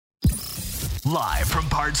Live from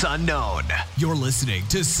parts unknown, you're listening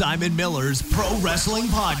to Simon Miller's Pro Wrestling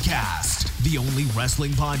Podcast, the only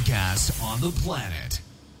wrestling podcast on the planet,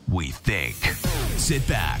 we think. Sit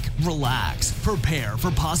back, relax, prepare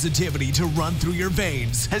for positivity to run through your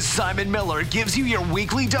veins as Simon Miller gives you your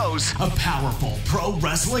weekly dose of powerful pro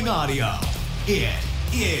wrestling audio. It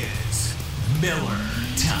is Miller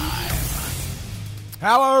Time.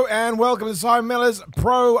 Hello and welcome to Simon Miller's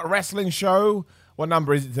Pro Wrestling Show. What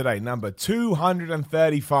number is it today? Number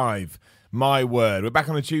 235. My word. We're back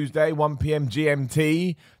on a Tuesday, 1 p.m.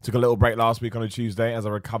 GMT. Took a little break last week on a Tuesday as I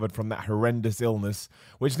recovered from that horrendous illness,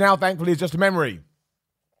 which now thankfully is just a memory.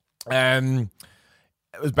 It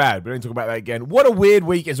was bad, but we don't talk about that again. What a weird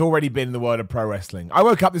week it's already been in the world of pro wrestling. I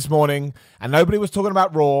woke up this morning and nobody was talking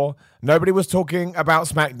about Raw. Nobody was talking about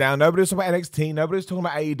SmackDown. Nobody was talking about NXT. Nobody was talking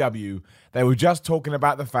about AEW. They were just talking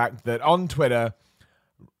about the fact that on Twitter,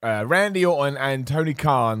 Randy Orton and Tony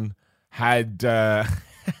Khan had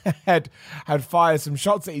had fired some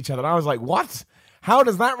shots at each other. And I was like, what? How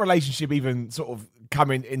does that relationship even sort of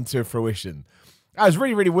come into fruition? That was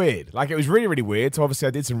really, really weird. Like, it was really, really weird. So obviously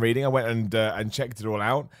I did some reading. I went and checked it all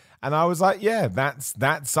out. And I was like, yeah, that's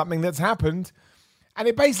something that's happened. And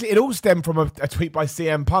it all stemmed from a tweet by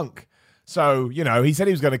CM Punk. So, you know, he said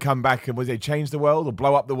he was going to come back and change the world or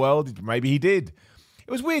blow up the world. Maybe he did.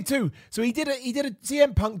 It was weird too. So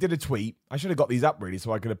CM Punk did a tweet. I should have got these up really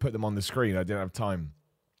so I could have put them on the screen. I didn't have time.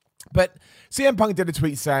 But CM Punk did a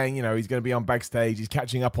tweet saying, you know, he's going to be on backstage, he's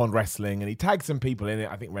catching up on wrestling, and he tagged some people in it.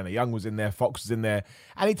 I think Renee Young was in there, Fox was in there,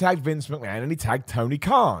 and he tagged Vince McMahon, and he tagged Tony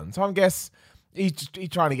Khan. So I guess he's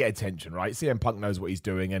trying to get attention, right? CM Punk knows what he's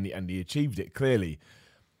doing, and he achieved it clearly.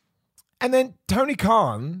 And then Tony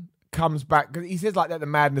Khan comes back, because he says like, let the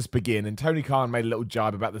madness begin, and Tony Khan made a little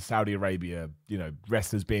jibe about the Saudi Arabia, you know,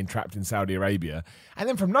 wrestlers being trapped in Saudi Arabia. And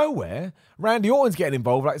then from nowhere, Randy Orton's getting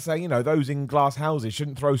involved, like saying, you know, those in glass houses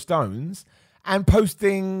shouldn't throw stones, and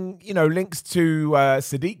posting, you know, links to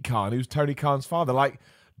Sadiq Khan, who's Tony Khan's father, like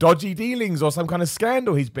dodgy dealings or some kind of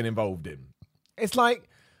scandal he's been involved in. It's like,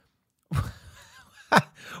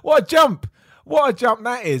 what a jump. What a jump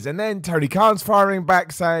that is. And then Tony Khan's firing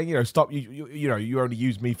back saying, you know, stop, you know, you only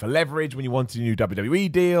used me for leverage when you wanted a new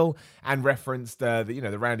WWE deal, and referenced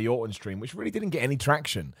the Randy Orton stream, which really didn't get any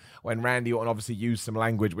traction when Randy Orton obviously used some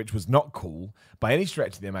language which was not cool by any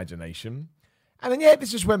stretch of the imagination. And then, yeah,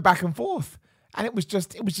 this just went back and forth. And it was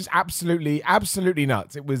just absolutely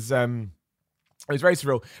nuts. It was very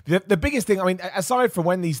surreal. The biggest thing, I mean, aside from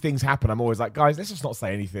when these things happen, I'm always like, guys, let's just not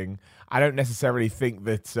say anything. I don't necessarily think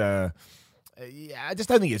that... I just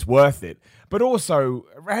don't think it's worth it. But also,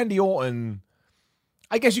 Randy Orton,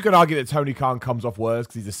 I guess you could argue that Tony Khan comes off worse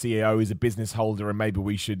because he's a CEO, he's a business holder, and maybe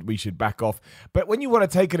we should back off. But when you want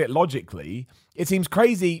to take it logically, it seems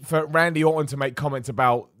crazy for Randy Orton to make comments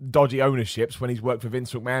about dodgy ownerships when he's worked for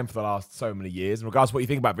Vince McMahon for the last so many years. And regardless of what you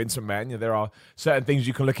think about Vince McMahon, you know, there are certain things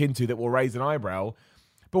you can look into that will raise an eyebrow.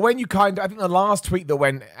 But when you I think the last tweet that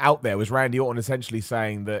went out there was Randy Orton essentially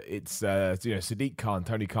saying that it's, Sadiq Khan,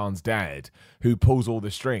 Tony Khan's dad, who pulls all the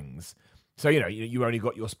strings. So, you know, you only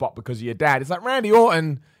got your spot because of your dad. It's like, Randy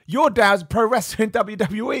Orton, your dad's pro wrestler in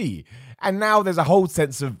WWE. And now there's a whole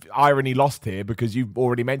sense of irony lost here because you've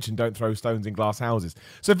already mentioned don't throw stones in glass houses.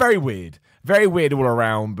 So very weird all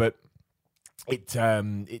around, but it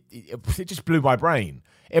just blew my brain.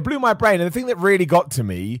 It blew my brain. And the thing that really got to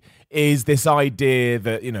me is this idea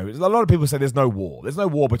that, you know, a lot of people say there's no war. There's no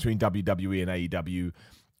war between WWE and AEW.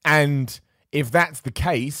 And if that's the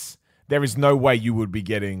case, there is no way you would be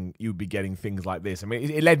getting things like this. I mean,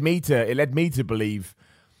 it led me to believe,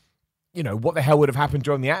 you know, what the hell would have happened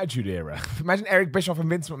during the Attitude Era? Imagine Eric Bischoff and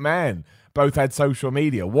Vince McMahon both had social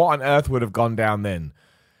media. What on earth would have gone down then?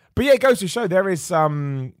 But yeah, it goes to show there is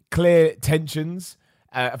some clear tensions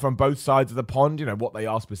from both sides of the pond. You know, what they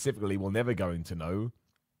are specifically, we're never going to know.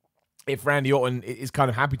 If Randy Orton is kind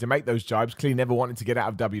of happy to make those jibes, clearly never wanted to get out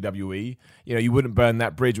of WWE, you know, you wouldn't burn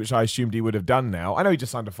that bridge, which I assumed he would have done now. I know he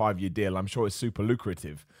just signed a 5-year deal. I'm sure it's super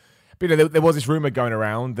lucrative. But, you know, there was this rumor going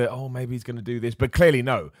around that, oh, maybe he's going to do this. But clearly,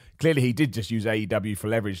 no. Clearly, he did just use AEW for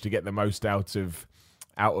leverage to get the most out of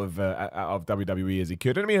WWE as he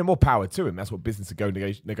could. And I mean, more power to him. That's what business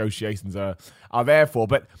negotiations are there for.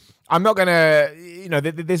 But I'm not going to, you know,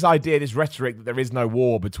 this idea, this rhetoric that there is no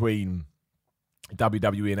war between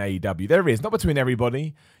WWE and AEW. There is, not between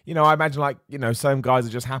everybody. You know, I imagine, like, you know, some guys are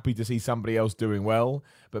just happy to see somebody else doing well,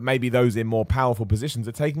 but maybe those in more powerful positions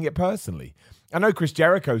are taking it personally. I know Chris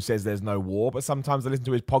Jericho says there's no war, but sometimes I listen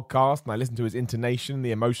to his podcast and I listen to his intonation,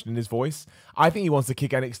 the emotion in his voice. I think he wants to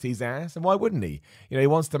kick NXT's ass, and why wouldn't he? You know, he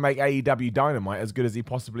wants to make AEW Dynamite as good as he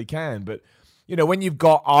possibly can, but when you've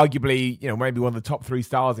got arguably, maybe one of the top 3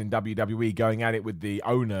 stars in WWE going at it with the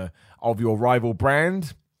owner of your rival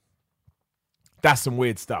brand, that's some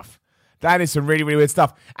weird stuff. That is some really, really weird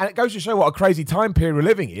stuff. And it goes to show what a crazy time period we're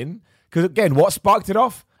living in. Because, again, what sparked it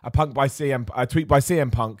off? A tweet by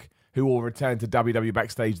CM Punk, who will return to WWE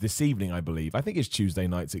Backstage this evening, I believe. I think it's Tuesday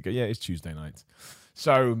nights. Yeah, it's Tuesday nights.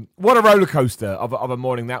 So, what a roller coaster of a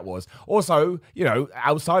morning that was. Also,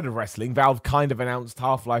 outside of wrestling, Valve kind of announced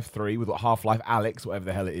Half-Life 3 with Half-Life Alyx, whatever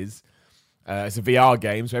the hell it is. It's a VR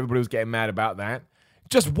game, so everybody was getting mad about that.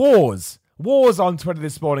 Just wars. Wars on Twitter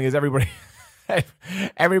this morning as everybody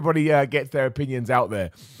gets their opinions out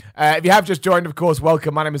there. If you have just joined, of course,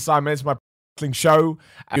 welcome. My name is Simon. It's my wrestling show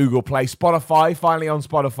at Google Play, Spotify, finally on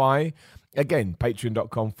Spotify. Again,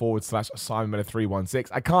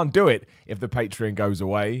 patreon.com/SimonMiller316. I can't do it if the Patreon goes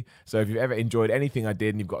away. So if you've ever enjoyed anything I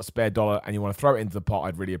did and you've got a spare dollar and you want to throw it into the pot,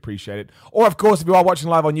 I'd really appreciate it. Or, of course, if you are watching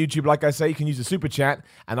live on YouTube, like I say, you can use the super chat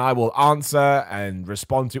and I will answer and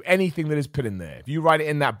respond to anything that is put in there. If you write it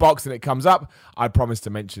in that box and it comes up, I promise to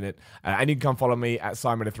mention it. And you can come follow me at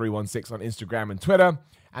SimonMiller316 on Instagram and Twitter.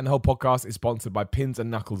 And the whole podcast is sponsored by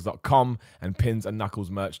pinsandknuckles.com and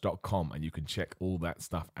pinsandknucklesmerch.com. And you can check all that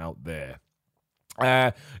stuff out there.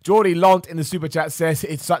 Geordie Lant in the super chat says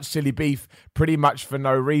it's such silly beef pretty much for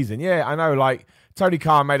no reason. Yeah, I know, like Tony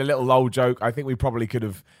Khan made a little lol joke. I think we probably could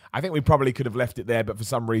have left it there, but for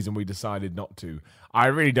some reason we decided not to. I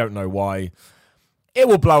really don't know why. It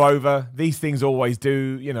will blow over. These things always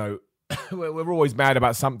do, we're always mad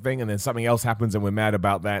about something and then something else happens and we're mad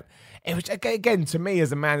about that. Which, again, to me,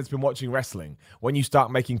 as a man that's been watching wrestling, when you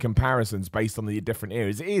start making comparisons based on the different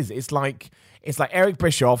eras, it's like Eric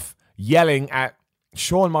Bischoff yelling at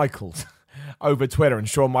Shawn Michaels over Twitter and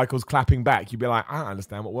Shawn Michaels clapping back. You'd be like, I don't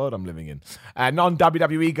understand what world I'm living in.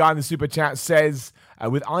 Non-WWE guy in the super chat says,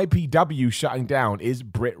 with IPW shutting down, is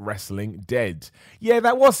Brit Wrestling dead? Yeah,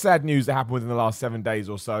 that was sad news that happened within the last 7 days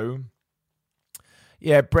or so.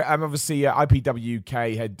 Yeah, obviously IPW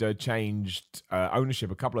UK had changed ownership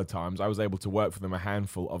a couple of times. I was able to work for them a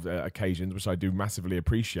handful of occasions, which I do massively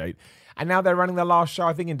appreciate. And now they're running their last show,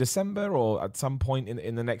 I think, in December or at some point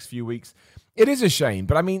in the next few weeks. It is a shame,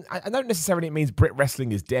 but I mean, I don't necessarily it means Brit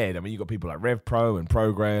Wrestling is dead. I mean, you've got people like Rev Pro and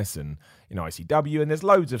Progress and, ICW, and there's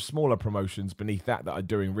loads of smaller promotions beneath that are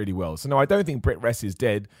doing really well. So no, I don't think Brit Wrestling is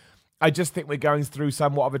dead. I just think we're going through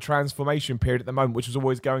somewhat of a transformation period at the moment, which is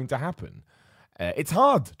always going to happen. It's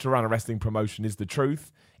hard to run a wrestling promotion, is the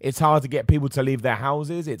truth. It's hard to get people to leave their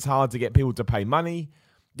houses. It's hard to get people to pay money.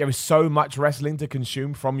 There is so much wrestling to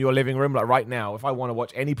consume from your living room. Like right now, if I want to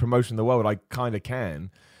watch any promotion in the world, I kind of can.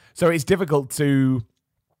 So it's difficult to,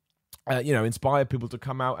 inspire people to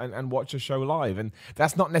come out and watch a show live. And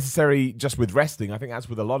that's not necessarily just with wrestling. I think that's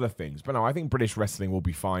with a lot of things. But no, I think British wrestling will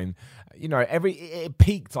be fine. It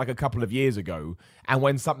peaked like a couple of years ago. And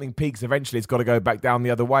when something peaks, eventually it's got to go back down the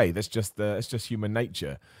other way. That's just human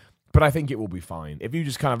nature. But I think it will be fine. If you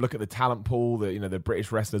just kind of look at the talent pool, the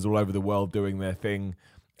British wrestlers all over the world doing their thing,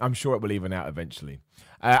 I'm sure it will even out eventually.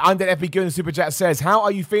 Undead FB Goon Super Chat says, how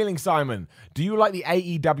are you feeling, Simon? Do you like the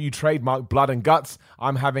AEW trademark Blood and Guts?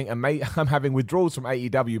 I'm having withdrawals from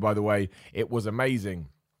AEW, by the way. It was amazing.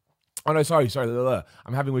 Oh, no, sorry.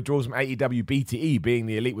 I'm having withdrawals from AEW BTE, being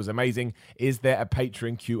the Elite was amazing. Is there a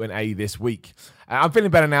Patreon Q&A this week? I'm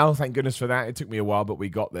feeling better now. Thank goodness for that. It took me a while, but we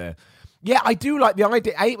got there. Yeah, I do like the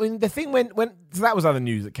idea. The thing so that was other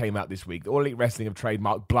news that came out this week. The All Elite Wrestling have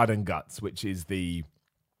trademarked Blood and Guts, which is the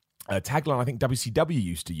tagline I think WCW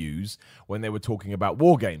used to use when they were talking about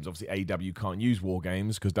War Games. Obviously, AEW can't use War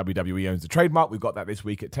Games because WWE owns the trademark. We've got that this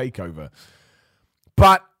week at TakeOver.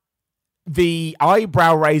 But the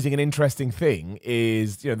eyebrow-raising and interesting thing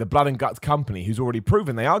is, the Blood and Guts company, who's already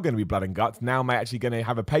proven they are going to be Blood and Guts, now may actually going to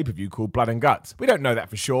have a pay-per-view called Blood and Guts. We don't know that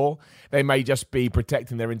for sure. They may just be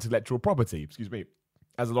protecting their intellectual property,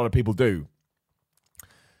 as a lot of people do.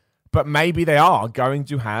 But maybe they are going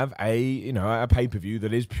to have a pay-per-view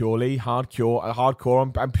that is purely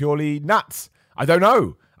hardcore and purely nuts. I don't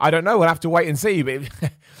know. We'll have to wait and see. But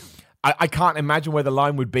I can't imagine where the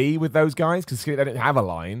line would be with those guys because they don't have a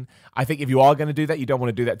line. I think if you are going to do that, you don't want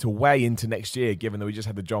to do that till way into next year, given that we just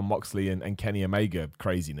had the John Moxley and Kenny Omega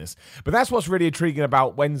craziness. But that's what's really intriguing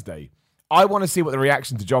about Wednesday. I want to see what the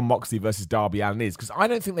reaction to John Moxley versus Darby Allin is because I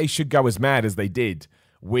don't think they should go as mad as they did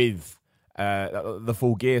with the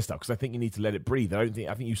Full Gear stuff because I think you need to let it breathe. I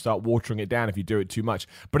think you start watering it down if you do it too much.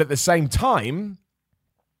 But at the same time,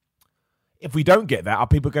 if we don't get that, are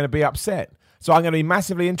people going to be upset? So I'm going to be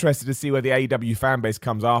massively interested to see where the AEW fan base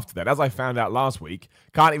comes after that. As I found out last week,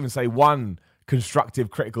 can't even say one constructive,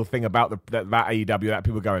 critical thing about AEW that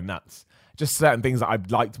people are going nuts. just certain things that I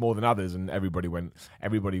liked more than others, and everybody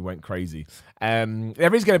went crazy.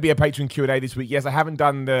 There is going to be a Patreon Q&A this week. Yes, I haven't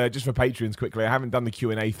done just for Patreons quickly, I haven't done the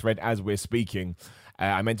Q&A thread as we're speaking.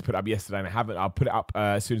 I meant to put it up yesterday and I haven't. I'll put it up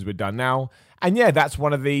as soon as we're done now. And yeah, that's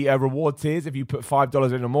one of the reward tiers. If you put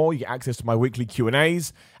 $5 in or more, you get access to my weekly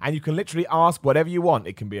Q&As, and you can literally ask whatever you want.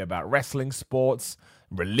 It can be about wrestling, sports,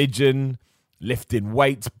 religion, lifting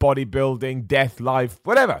weights, bodybuilding, death, life,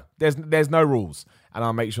 whatever. There's no rules, and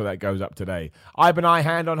I'll make sure that goes up today. Ibenai,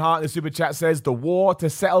 hand on heart in the super chat, says, the war to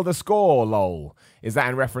settle the score, lol. Is that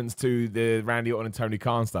in reference to the Randy Orton and Tony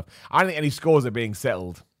Khan stuff? I don't think any scores are being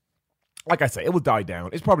settled. Like I say, it will die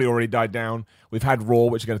down. It's probably already died down. We've had Raw,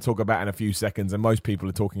 which we're going to talk about in a few seconds, and most people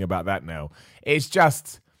are talking about that now. It's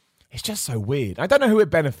just so weird. I don't know who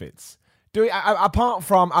it benefits. Apart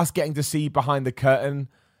from us getting to see behind the curtain,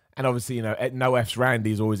 and obviously, you know, No F's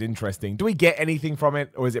Randy is always interesting. Do we get anything from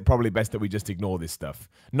it, or is it probably best that we just ignore this stuff?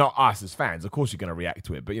 Not us as fans. Of course you're going to react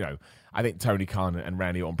to it, but, you know, I think Tony Khan and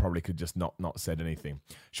Randy Orton probably could just not said anything.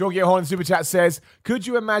 Shorty Horn Super Chat says, could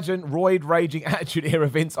you imagine roid raging Attitude Era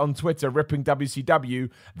Vince on Twitter ripping WCW?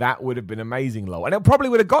 That would have been amazing, lol. And it probably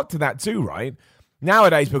would have got to that too, right?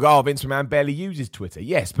 Nowadays, people go, Vince McMahon barely uses Twitter.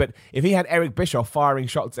 Yes, but if he had Eric Bischoff firing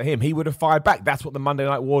shots at him, he would have fired back. That's what the Monday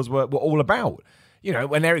Night Wars were all about. You know,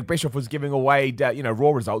 when Eric Bischoff was giving away,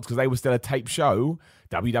 Raw results because they were still a tape show,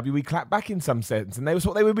 WWE clapped back in some sense, and that's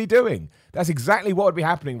what they would be doing. That's exactly what would be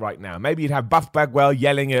happening right now. Maybe you'd have Buff Bagwell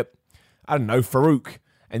yelling at, I don't know, Farouk,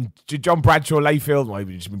 and John Bradshaw Layfield, well,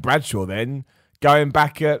 maybe just Bradshaw then, going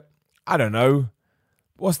back at, I don't know,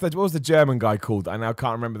 what was the German guy called? I now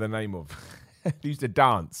can't remember the name of. He used to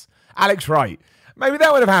dance. Alex Wright. Maybe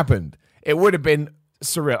that would have happened. It would have been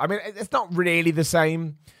surreal. I mean, it's not really the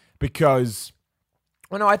same because...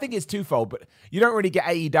 Well, no, I think it's twofold, but you don't really get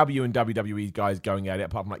AEW and WWE guys going at it,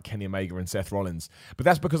 apart from like Kenny Omega and Seth Rollins. But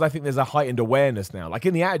that's because I think there's a heightened awareness now. Like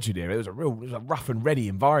in the Attitude Era, it was a rough and ready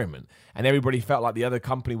environment, and everybody felt like the other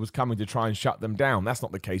company was coming to try and shut them down. That's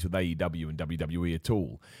not the case with AEW and WWE at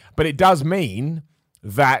all. But it does mean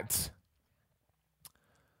that,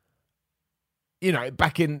 you know,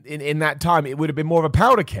 back in that time, it would have been more of a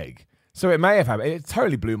powder keg. So it may have happened. It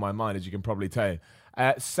totally blew my mind, as you can probably tell.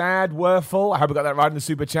 Sad Werfel, I hope I got that right in the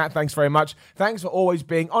super chat. Thanks very much. Thanks for always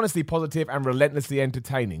being honestly positive and relentlessly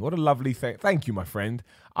entertaining. What a lovely thing. Thank you, my friend.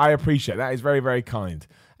 I appreciate that. It's very, very kind.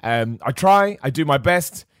 I try, I do my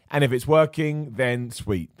best, and if it's working, then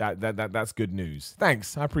sweet. That's good news.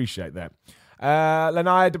 Thanks. I appreciate that.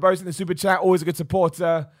 Lanaya DeBose in the super chat, always a good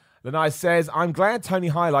supporter. Lanai says, I'm glad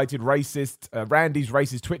Tony highlighted Randy's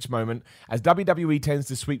racist Twitch moment, as WWE tends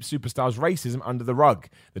to sweep superstars' racism under the rug.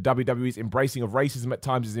 The WWE's embracing of racism at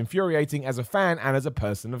times is infuriating as a fan and as a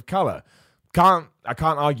person of color. I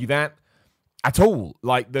can't argue that at all.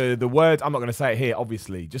 Like the word, I'm not going to say it here,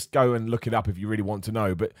 obviously. Just go and look it up if you really want to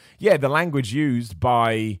know. But yeah, the language used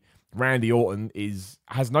by Randy Orton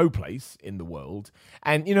has no place in the world.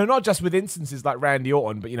 And, you know, not just with instances like Randy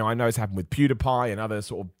Orton, but, you know, I know it's happened with PewDiePie and other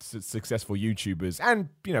sort of successful YouTubers and,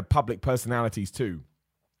 you know, public personalities too.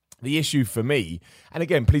 The issue for me, and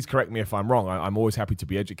again, please correct me if I'm wrong, I'm always happy to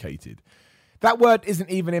be educated. That word isn't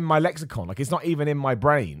even in my lexicon. Like, it's not even in my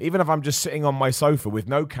brain. Even if I'm just sitting on my sofa with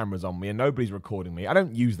no cameras on me and nobody's recording me, I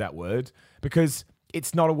don't use that word because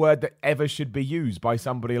it's not a word that ever should be used by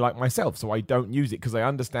somebody like myself. So I don't use it because I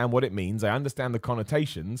understand what it means. I understand the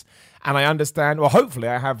connotations. And I understand, well, hopefully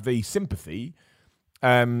I have the sympathy.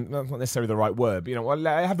 That's not necessarily the right word. But, you know,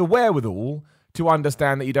 I have the wherewithal to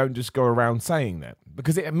understand that you don't just go around saying that.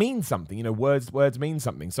 Because it means something. You know, words mean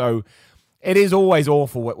something. So it is always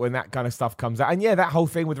awful when that kind of stuff comes out. And yeah, that whole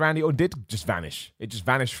thing with Randy Orton did just vanish. It just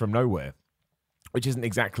vanished from nowhere. Which isn't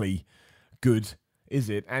exactly good, is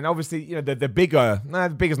it? And obviously, you know, the bigger... No,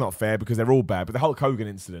 the bigger's not fair because they're all bad. But the Hulk Hogan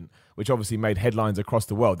incident, which obviously made headlines across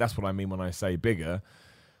the world, that's what I mean when I say bigger.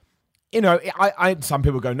 You know, some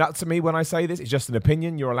people go nuts at me when I say this. It's just an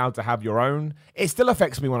opinion. You're allowed to have your own. It still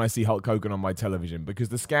affects me when I see Hulk Hogan on my television because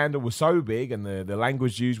the scandal was so big and the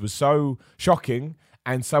language used was so shocking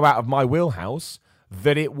and so out of my wheelhouse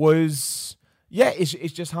that it was... Yeah, it's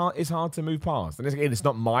just hard. It's hard to move past, and again, it's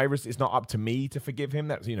not it's not up to me to forgive him.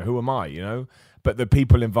 That's, you know, who am I? You know, but the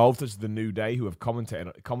people involved, such as the New Day, who have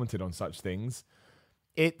commented on such things,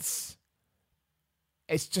 it's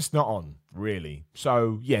just not on really.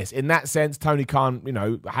 So yes, in that sense, Tony Khan, you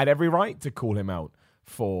know, had every right to call him out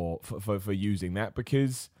for using that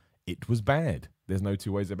because it was bad. There's no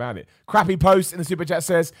two ways about it. Crappy Post in the super chat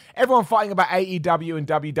says, everyone fighting about AEW and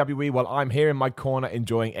WWE while I'm here in my corner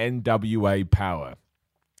enjoying NWA power.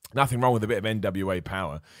 Nothing wrong with a bit of NWA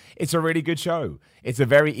power. It's a really good show. It's a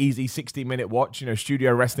very easy 60-minute watch.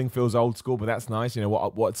 Studio wrestling feels old school, but that's nice.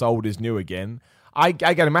 What's old is new again. I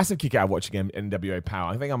get a massive kick out of watching NWA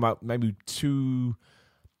power. I think I'm about maybe 2...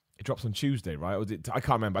 It drops on Tuesday, right? Or was it, I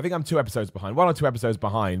can't remember. I think I'm 2 episodes behind. 1 or 2 episodes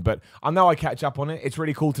behind, but I know I catch up on it. It's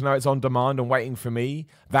really cool to know it's on demand and waiting for me.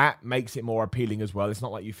 That makes it more appealing as well. It's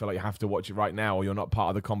not like you feel like you have to watch it right now or you're not part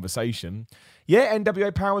of the conversation. Yeah,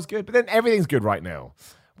 NWA power is good, but then everything's good right now.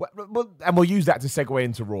 And we'll use that to segue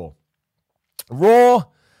into Raw.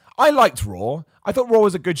 I liked Raw. I thought Raw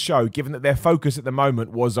was a good show, given that their focus at the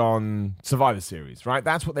moment was on Survivor Series, right?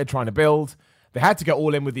 That's what they're trying to build. They had to go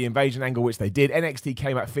all in with the invasion angle, which they did. NXT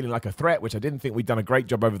came out feeling like a threat, which I didn't think we'd done a great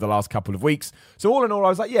job over the last couple of weeks. So all in all, I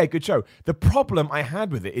was like, yeah, good show. The problem I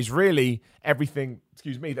had with it is really everything,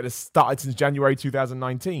 that has started since January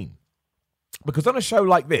 2019. Because on a show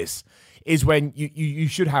like this is when you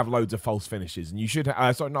should have loads of false finishes. And you should,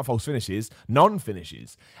 not false finishes,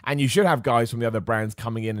 non-finishes. And you should have guys from the other brands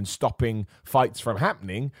coming in and stopping fights from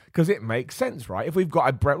happening because it makes sense, right? If we've got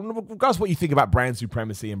a brand, regardless of what you think about brand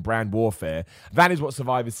supremacy and brand warfare, that is what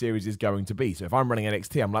Survivor Series is going to be. So if I'm running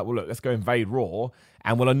NXT, I'm like, well, look, let's go invade Raw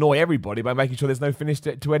and we'll annoy everybody by making sure there's no finish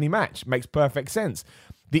to any match. Makes perfect sense.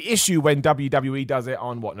 The issue when WWE does it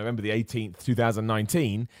on, November the 18th,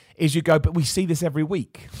 2019, is you go, but we see this every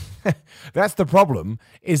week. That's the problem,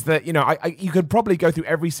 is that, you could probably go through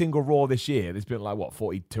every single Raw this year. There's been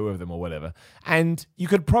 42 of them or whatever. And you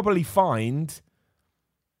could probably find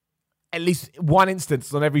at least one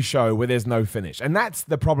instance on every show where there's no finish. And that's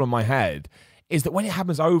the problem I had, is that when it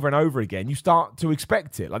happens over and over again, you start to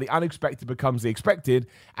expect it. Like the unexpected becomes the expected,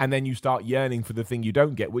 and then you start yearning for the thing you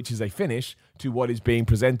don't get, which is a finish to what is being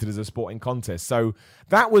presented as a sporting contest. So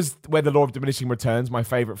that was where the law of diminishing returns, my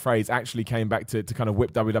favorite phrase, actually came back to kind of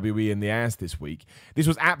whip WWE in the ass this week. This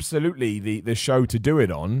was absolutely the show to do it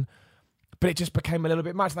on, but it just became a little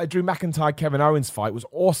bit much. Like Drew McIntyre-Kevin Owens fight was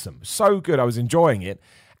awesome. So good. I was enjoying it.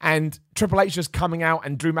 And Triple H just coming out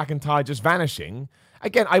and Drew McIntyre just vanishing.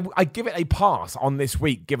 Again, I give it a pass on this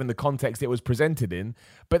week, given the context it was presented in.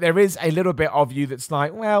 But there is a little bit of you that's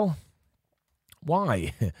like, well,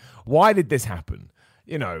 why? Why did this happen?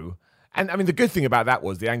 And I mean, the good thing about that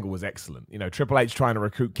was the angle was excellent. Triple H trying to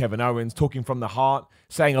recruit Kevin Owens, talking from the heart,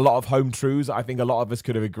 saying a lot of home truths that I think a lot of us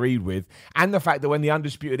could have agreed with. And the fact that when the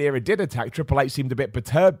Undisputed Era did attack, Triple H seemed a bit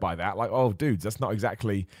perturbed by that. Like, oh, dudes, that's not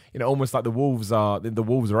exactly, almost like the wolves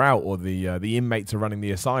are out or the inmates are running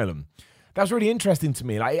the asylum. That was really interesting to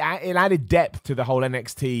me. Like, it added depth to the whole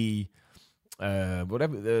NXT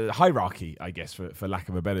the hierarchy, I guess, for lack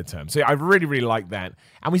of a better term. So yeah, I really, really like that.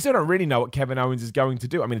 And we still don't really know what Kevin Owens is going to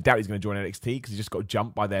do. I mean, I doubt he's going to join NXT because he just got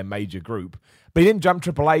jumped by their major group. But he didn't jump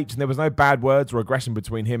Triple H, and there was no bad words or aggression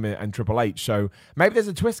between him and Triple H. So maybe there's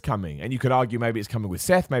a twist coming, and you could argue maybe it's coming with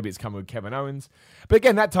Seth, maybe it's coming with Kevin Owens. But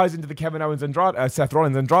again, that ties into the Kevin Owens Seth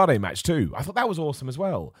Rollins Andrade match too. I thought that was awesome as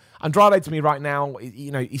well. Andrade to me right now,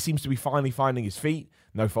 he seems to be finally finding his feet,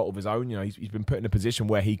 no fault of his own. He's been put in a position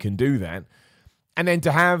where he can do that. And then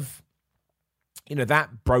to have,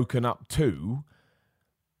 that broken up too,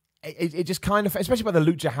 it just kind of, especially by the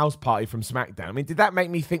Lucha House Party from SmackDown. I mean, did that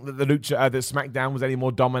make me think that that SmackDown was any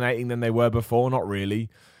more dominating than they were before? Not really.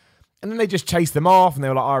 And then they just chased them off, and they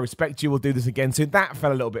were like, "I respect you. We'll do this again." So that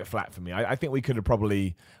fell a little bit flat for me. I think we could have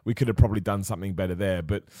probably done something better there.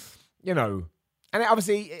 But and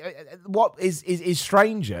obviously, what is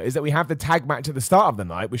stranger is that we have the tag match at the start of the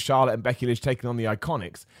night with Charlotte and Becky Lynch taking on the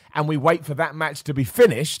Iconics, and we wait for that match to be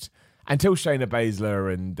finished until Shayna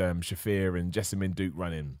Baszler and Shafir and Jessamine Duke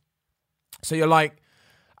run in. So you're like,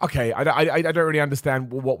 okay, I don't really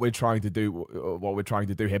understand what we're trying to do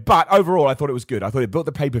here. But overall, I thought it was good. I thought it built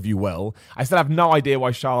the pay-per-view well. I still have no idea why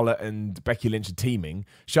Charlotte and Becky Lynch are teaming.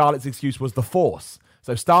 Charlotte's excuse was the Force.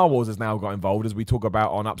 So Star Wars has now got involved, as we talk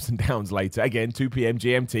about on Ups and Downs later. Again, 2 p.m.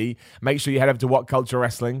 GMT. Make sure you head over to What Culture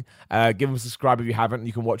Wrestling. Give them a subscribe if you haven't.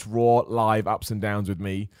 You can watch Raw live Ups and Downs with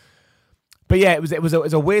me. But yeah, it was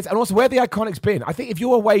a weird... And also, where the Iconics been? I think if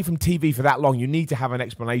you're away from TV for that long, you need to have an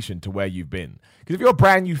explanation to where you've been. Because if you're a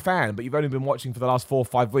brand new fan, but you've only been watching for the last 4 or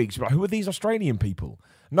 5 weeks, you're like, who are these Australian people?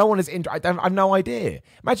 No one is... I have no idea.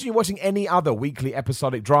 Imagine you're watching any other weekly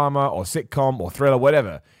episodic drama or sitcom or thriller,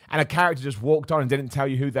 whatever, and a character just walked on and didn't tell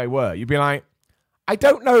you who they were. You'd be like, I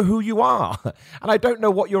don't know who you are. And I don't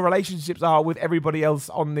know what your relationships are with everybody else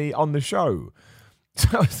on the show.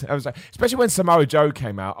 So I was like, especially when Samoa Joe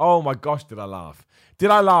came out. Oh my gosh, did I laugh? Did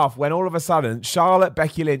I laugh when all of a sudden Charlotte,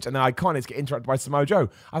 Becky Lynch, and the Iconics get interrupted by Samoa Joe?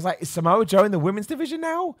 I was like, is Samoa Joe in the women's division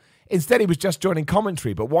now? Instead, he was just joining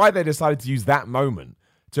commentary. But why they decided to use that moment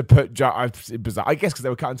to put Joe, it was bizarre. I guess because they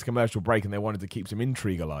were cutting to commercial break and they wanted to keep some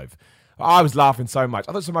intrigue alive. I was laughing so much.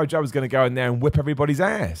 I thought Samoa Joe was going to go in there and whip everybody's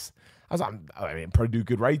ass. I was like, I mean, probably do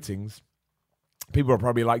good ratings. People would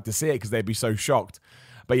probably like to see it because they'd be so shocked.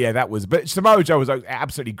 But yeah, but Samoa Joe was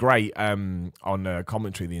absolutely great on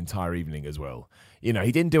commentary the entire evening as well. You know,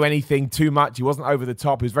 he didn't do anything too much. He wasn't over the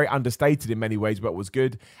top. He was very understated in many ways, but was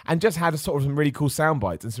good. And just had some really cool sound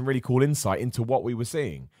bites and some really cool insight into what we were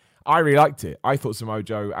seeing. I really liked it. I thought Samoa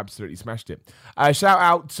Joe absolutely smashed it. Shout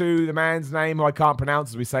out to the man's name who I can't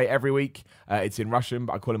pronounce, as we say every week. It's in Russian,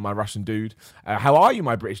 but I call him my Russian dude. How are you,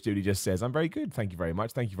 my British dude? He just says, I'm very good. Thank you very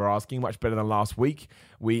much. Thank you for asking. Much better than last week.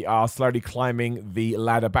 We are slowly climbing the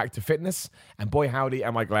ladder back to fitness. And boy, howdy,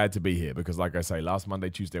 am I glad to be here. Because like I say, last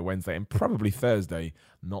Monday, Tuesday, Wednesday, and probably Thursday,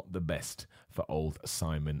 not the best for old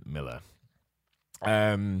Simon Miller.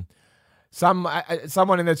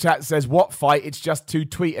 Someone in the chat says, what fight? It's just 2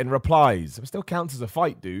 tweet and replies. It still counts as a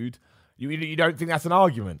fight, dude. You don't think that's an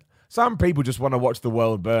argument? Some people just want to watch the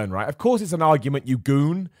world burn, right? Of course it's an argument, you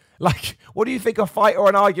goon. Like, what do you think a fight or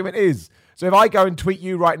an argument is? So if I go and tweet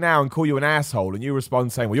you right now and call you an asshole and you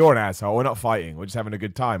respond saying, well, you're an asshole, we're not fighting. We're just having a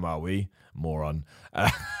good time, are we? Moron.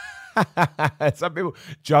 Some people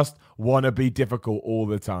just want to be difficult all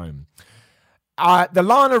the time. The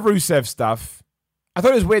Lana Rusev stuff, I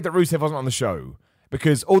thought it was weird that Rusev wasn't on the show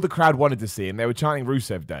because all the crowd wanted to see him. They were chanting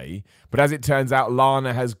Rusev Day. But as it turns out,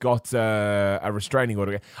 Lana has got a restraining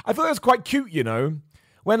order. I thought it was quite cute, you know.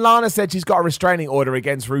 When Lana said she's got a restraining order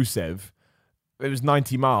against Rusev, it was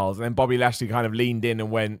 90 miles. And then Bobby Lashley kind of leaned in and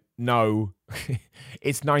went, no,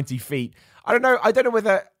 it's 90 feet. I don't know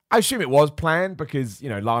whether, I assume it was planned because, you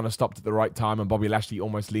know, Lana stopped at the right time and Bobby Lashley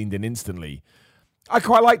almost leaned in instantly. I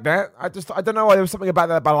quite like that. I don't know why there was something about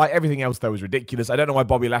that, but like everything else though was ridiculous. I don't know why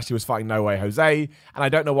Bobby Lashley was fighting No Way Jose, and I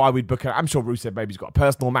don't know why we'd book her. I'm sure Rusev maybe's got a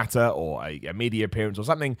personal matter or a media appearance or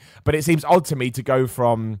something, but it seems odd to me to go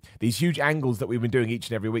from these huge angles that we've been doing each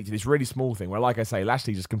and every week to this really small thing where, like I say,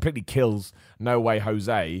 Lashley just completely kills No Way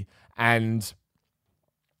Jose, and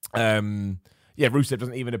Rusev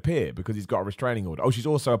doesn't even appear because he's got a restraining order. Oh, she's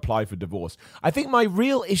also applied for divorce. I think my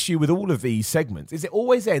real issue with all of these segments is it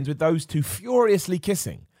always ends with those two furiously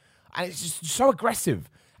kissing. And it's just so aggressive.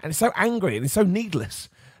 And it's so angry. And it's so needless.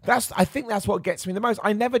 I think that's what gets me the most.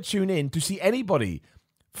 I never tune in to see anybody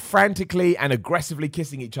frantically and aggressively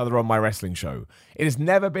kissing each other on my wrestling show. It has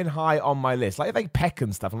never been high on my list. Like, if they peck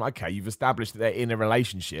and stuff, I'm like, okay, you've established that they're in a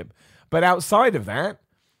relationship. But outside of that,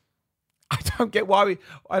 I don't get why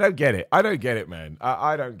I don't get it. I don't get it, man.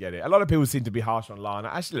 I don't get it. A lot of people seem to be harsh on Lana.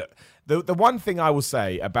 Actually, look, the one thing I will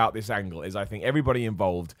say about this angle is I think everybody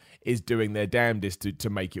involved is doing their damnedest to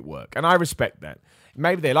make it work. And I respect that.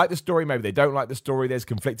 Maybe they like the story, maybe they don't like the story. There's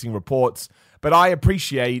conflicting reports. But I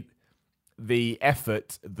appreciate the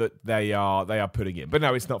effort that they are putting in. But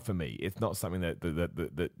no, it's not for me. It's not something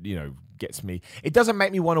that you know, gets me. It doesn't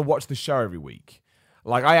make me want to watch the show every week.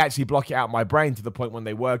 Like, I actually block it out of my brain to the point when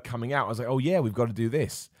they were coming out, I was like, oh yeah, we've got to do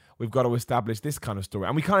this. We've got to establish this kind of story.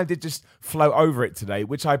 And we kind of did just float over it today,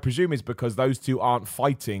 which I presume is because those two aren't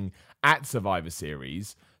fighting at Survivor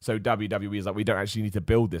Series. So WWE is like, we don't actually need to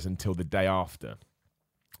build this until the day after.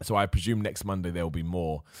 So I presume next Monday there will be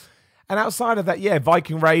more. And outside of that, yeah,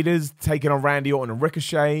 Viking Raiders taking on Randy Orton and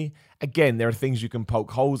Ricochet. Again, there are things you can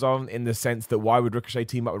poke holes on in the sense that why would Ricochet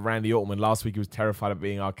team up with Randy Orton when last week he was terrified of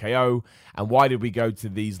being RKO? And why did we go to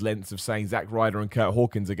these lengths of saying Zack Ryder and Kurt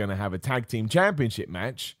Hawkins are going to have a tag team championship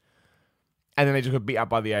match? And then they just got beat up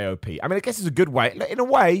by the AOP. I mean, I guess it's a good way. In a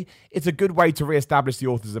way, it's a good way to reestablish the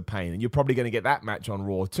Authors of Pain. And you're probably going to get that match on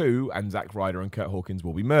Raw too, and Zack Ryder and Kurt Hawkins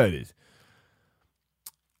will be murdered.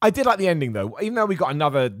 I did like the ending, though. Even though we got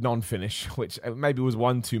another non-finish, which maybe was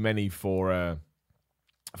one too many for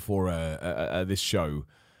this show.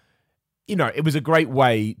 You know, it was a great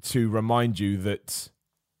way to remind you that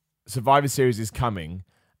Survivor Series is coming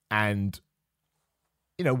and,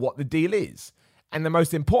 you know, what the deal is. And the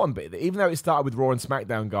most important bit, even though it started with Raw and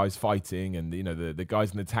SmackDown guys fighting and, you know, the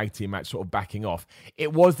guys in the tag team match sort of backing off,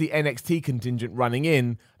 it was the NXT contingent running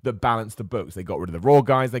in that balanced the books. They got rid of the Raw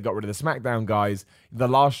guys. They got rid of the SmackDown guys. The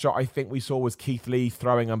last shot I think we saw was Keith Lee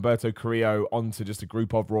throwing Humberto Carrillo onto just a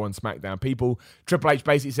group of Raw and SmackDown people. Triple H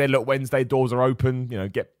basically said, look, Wednesday doors are open. You know,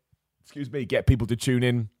 get people to tune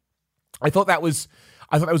in. I thought that was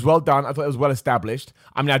well done. I thought it was well established.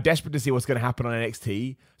 I'm now desperate to see what's going to happen on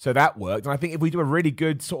NXT. So that worked. And I think if we do a really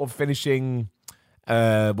good sort of finishing,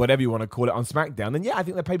 whatever you want to call it, on SmackDown, then yeah, I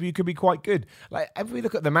think the pay-per-view could be quite good. Like, if we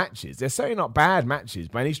look at the matches, they're certainly not bad matches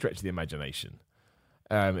by any stretch of the imagination.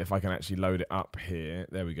 If I can actually load it up here.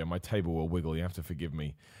 There we go. My table will wiggle. You have to forgive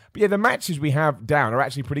me. But yeah, the matches we have down are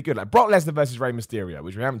actually pretty good. Like Brock Lesnar versus Rey Mysterio,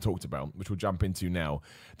 which we haven't talked about, which we'll jump into now.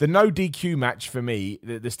 The no DQ match for me,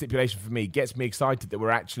 the stipulation for me, gets me excited that we're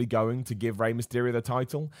actually going to give Rey Mysterio the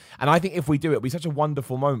title. And I think if we do it, it'll be such a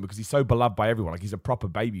wonderful moment because he's so beloved by everyone. Like he's a proper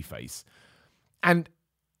babyface. And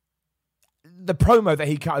the promo that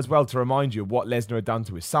he cut as well to remind you of what Lesnar had done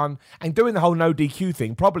to his son, and doing the whole no DQ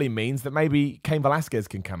thing probably means that maybe Cain Velasquez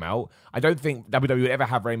can come out. I don't think WWE would ever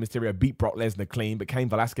have Rey Mysterio beat Brock Lesnar clean, but Cain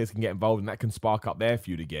Velasquez can get involved and that can spark up their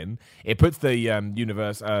feud again. It puts the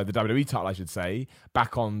the WWE title, I should say,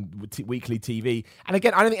 back on weekly TV. And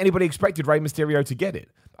again, I don't think anybody expected Rey Mysterio to get it.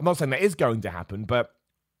 I'm not saying that is going to happen, but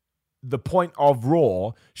the point of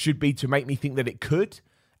Raw should be to make me think that it could,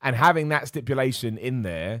 and having that stipulation in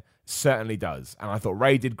there certainly does. And I thought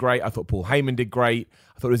Ray did great. I thought Paul Heyman did great.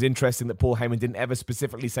 I thought it was interesting that Paul Heyman didn't ever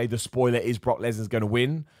specifically say the spoiler is Brock Lesnar's going to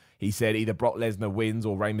win. He said either Brock Lesnar wins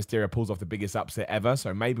or Rey Mysterio pulls off the biggest upset ever.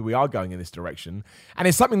 So maybe we are going in this direction. And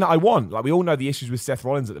it's something that I want. Like we all know the issues with Seth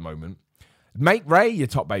Rollins at the moment. Make Ray your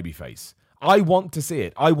top babyface. I want to see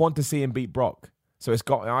it. I want to see him beat Brock. So I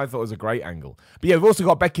thought it was a great angle. But yeah, we've also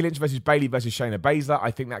got Becky Lynch versus Bayley versus Shayna Baszler.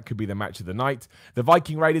 I think that could be the match of the night. The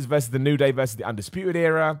Viking Raiders versus the New Day versus the Undisputed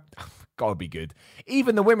Era. Gotta be good.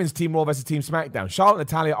 Even the women's Team Raw versus Team SmackDown. Charlotte,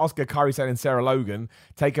 Natalya, Asuka, Kairi Sane, and Sarah Logan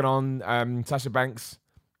taking on Sasha Banks,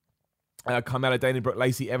 Carmella, Dana Brooke,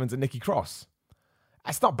 Lacey Evans, and Nikki Cross.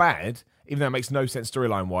 That's not bad, even though it makes no sense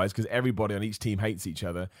storyline-wise because everybody on each team hates each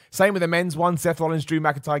other. Same with the men's one. Seth Rollins, Drew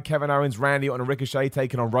McIntyre, Kevin Owens, Randy Orton, and Ricochet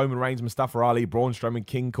taking on Roman Reigns, Mustafa Ali, Braun Strowman,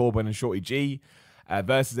 King Corbin, and Shorty G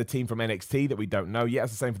versus a team from NXT that we don't know yet.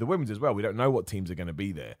 That's the same for the women's as well. We don't know what teams are going to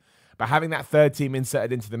be there. But having that third team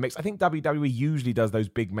inserted into the mix, I think WWE usually does those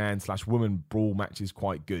big man/woman brawl matches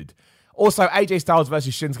quite good. Also, AJ Styles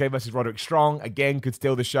versus Shinsuke versus Roderick Strong, again, could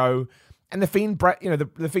steal the show. And the Fiend,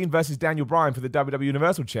 the Fiend versus Daniel Bryan for the WWE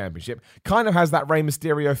Universal Championship kind of has that Rey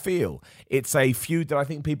Mysterio feel. It's a feud that I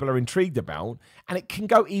think people are intrigued about, and it can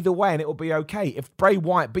go either way, and it will be okay. If Bray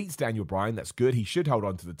Wyatt beats Daniel Bryan, that's good. He should hold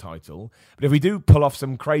on to the title. But if we do pull off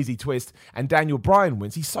some crazy twist and Daniel Bryan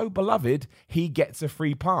wins, he's so beloved, he gets a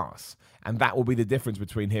free pass. And that will be the difference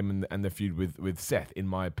between him and the feud with Seth, in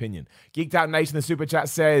my opinion. Geeked Out Nation, the Super Chat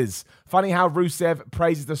says, funny how Rusev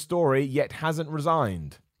praises the story, yet hasn't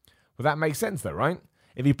resigned. Well, that makes sense, though, right?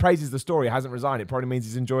 If he praises the story, hasn't resigned, it probably means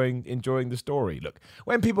he's enjoying the story. Look,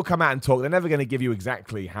 when people come out and talk, they're never going to give you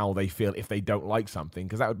exactly how they feel if they don't like something,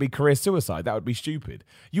 because that would be career suicide. That would be stupid.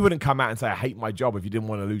 You wouldn't come out and say, I hate my job if you didn't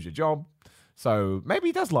want to lose your job. So maybe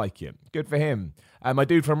he does like you. Good for him. My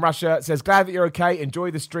dude from Russia says, glad that you're okay. Enjoy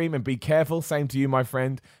the stream and be careful. Same to you, my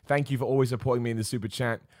friend. Thank you for always supporting me in the super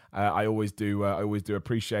chat. I always do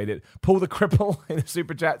appreciate it. Paul the Cripple in the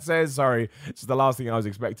super chat says, sorry, this is the last thing I was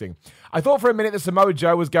expecting. I thought for a minute that Samoa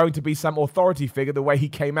Joe was going to be some authority figure. The way he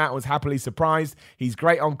came out, was happily surprised. He's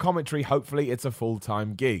great on commentary. Hopefully it's a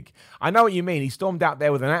full-time gig. I know what you mean. He stormed out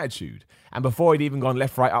there with an attitude. And before he'd even gone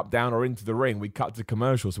left, right, up, down, or into the ring, we cut to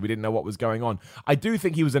commercial, so we didn't know what was going on. I do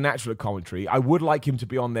think he was a natural at commentary. I would like him to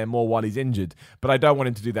be on there more while he's injured, but I don't want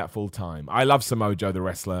him to do that full time. I love Samoa Joe, the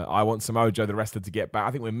wrestler. I want Samoa Joe, the wrestler, to get back.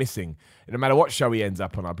 I think we're missing, no matter what show he ends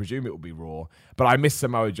up on, I presume it will be Raw, but I miss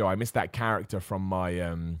Samoa Joe. I miss that character from my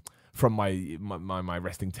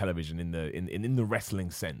wrestling television in the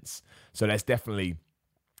wrestling sense. So let's definitely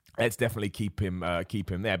keep him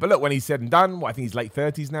there. But look, when he's said and done, I think he's late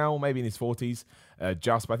 30s now, or maybe in his 40s, but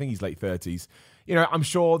I think he's late 30s. You know, I'm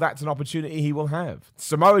sure that's an opportunity he will have.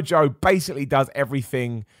 Samoa Joe basically does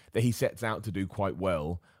everything that he sets out to do quite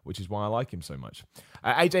well, which is why I like him so much.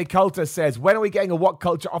 AJ Coulter says, when are we getting a What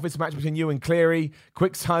Culture office match between you and Cleary?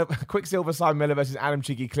 Quicksilver Simon Miller versus Adam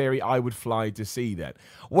Cheeky Cleary. I would fly to see that.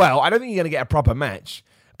 Well, I don't think you're going to get a proper match,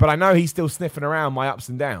 but I know he's still sniffing around my ups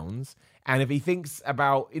and downs. And if he thinks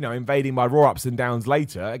about, invading my Raw ups and downs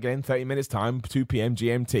later, again, 30 minutes time, 2 p.m.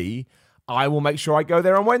 GMT, I will make sure I go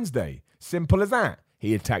there on Wednesday. Simple as that.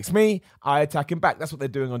 He attacks me, I attack him back. That's what they're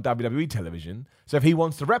doing on WWE television. So if he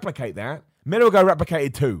wants to replicate that, Miller will go replicate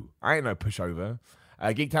it too. I ain't no pushover.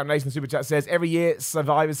 Geeked Out Nation Super Chat says, every year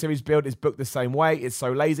Survivor Series build is booked the same way. It's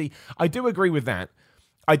so lazy. I do agree with that.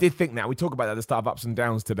 I did think that. We talk about that at the start of Ups and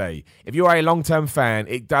Downs today. If you are a long-term fan,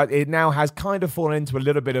 it now has kind of fallen into a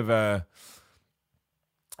little bit of a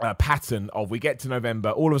pattern of we get to November,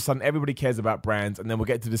 all of a sudden everybody cares about brands, and then we'll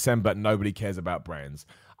get to December, nobody cares about brands.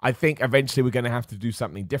 I think eventually we're going to have to do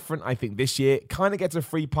something different. I think this year kind of gets a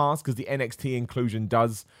free pass because the NXT inclusion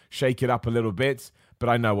does shake it up a little bit, but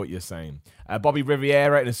I know what you're saying. Bobby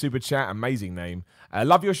Riviera in a super chat, amazing name.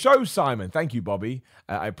 Love your show, Simon. Thank you, Bobby.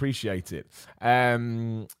 I appreciate it.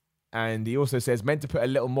 And he also says, meant to put a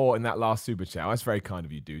little more in that last super chat. That's very kind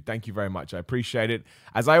of you, dude. Thank you very much. I appreciate it.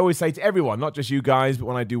 As I always say to everyone, not just you guys, but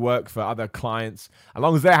when I do work for other clients, as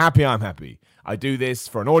long as they're happy, I'm happy. I do this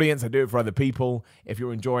for an audience. I do it for other people. If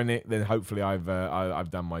you're enjoying it, then hopefully I've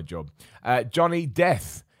done my job. Johnny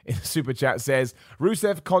Death in the super chat says,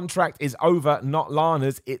 Rusev contract is over, not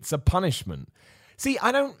Lana's. It's a punishment. See,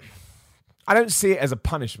 I don't see it as a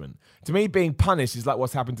punishment. To me, being punished is like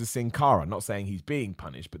what's happened to Sin Cara. I'm not saying he's being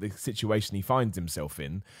punished, but the situation he finds himself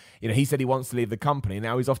in. He said he wants to leave the company.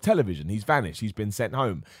 Now he's off television. He's vanished. He's been sent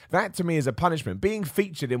home. That, to me, is a punishment. Being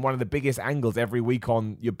featured in one of the biggest angles every week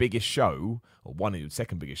on your biggest show, or one of your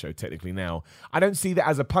second biggest show, technically now, I don't see that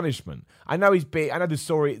as a punishment. I know he's big. I know the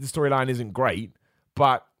storyline isn't great,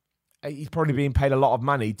 but he's probably being paid a lot of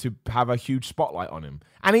money to have a huge spotlight on him.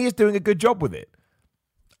 And he is doing a good job with it.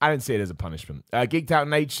 I don't see it as a punishment. Geeked Out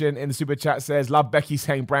Nation in the super chat says, love Becky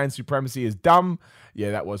saying brand supremacy is dumb. Yeah,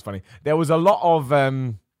 that was funny. There was a lot of,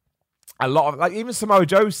 like even Samoa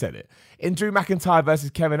Joe said it. In Drew McIntyre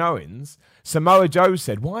versus Kevin Owens, Samoa Joe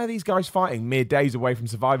said, why are these guys fighting mere days away from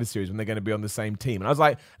Survivor Series when they're going to be on the same team? And I was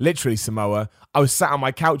like, literally, Samoa, I was sat on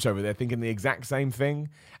my couch over there thinking the exact same thing.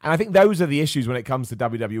 And I think those are the issues when it comes to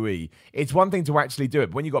WWE. It's one thing to actually do it,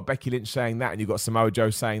 but when you've got Becky Lynch saying that and you've got Samoa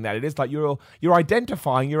Joe saying that, it is like you're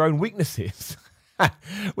identifying your own weaknesses.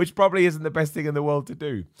 Which probably isn't the best thing in the world to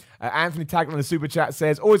do. Anthony Tagler in the super chat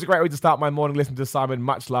says, always a great way to start my morning listening to Simon.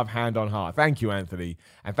 Much love, hand on heart. Thank you, Anthony.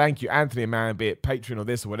 And thank you, Anthony, man, be it Patreon or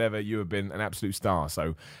this or whatever, you have been an absolute star.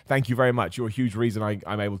 So thank you very much. You're a huge reason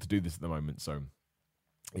I'm able to do this at the moment. So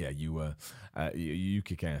yeah, you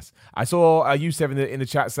kick ass. I saw Yusef in the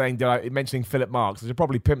chat saying, mentioning Philip Marks. I should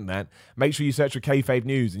probably pimp that. Make sure you search for Kayfabe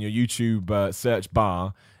News in your YouTube search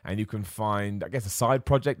bar, and you can find, I guess, a side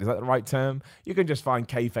project. Is that the right term? You can just find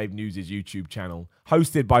Kayfabe News' YouTube channel,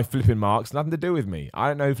 hosted by Flippin' Marks. Nothing to do with me. I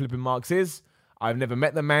don't know who Flippin' Marks is. I've never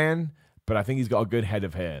met the man, but I think he's got a good head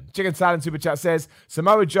of hair. Chicken Salad Super Chat says,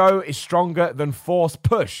 Samoa Joe is stronger than Force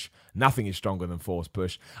Push. Nothing is stronger than Force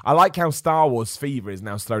Push. I like how Star Wars Fever is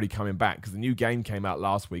now slowly coming back because the new game came out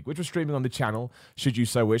last week, which was streaming on the channel, should you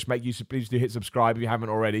so wish. Please do hit subscribe if you haven't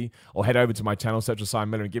already, or head over to my channel, search for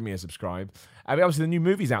Simon Miller and give me a subscribe. Obviously, the new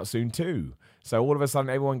movie's out soon too. So all of a sudden,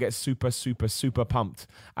 everyone gets super, super, super pumped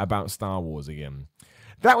about Star Wars again.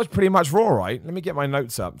 That was pretty much Raw, right? Let me get my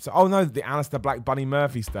notes up. So, oh no, the Aleister Black, Buddy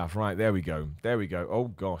Murphy stuff. Right, there we go. Oh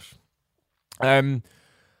gosh.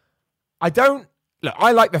 Look,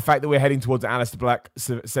 I like the fact that we're heading towards the Aleister Black,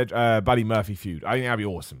 Buddy Murphy feud. I think that'd be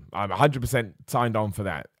awesome. I'm 100% signed on for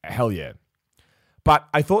that. Hell yeah. But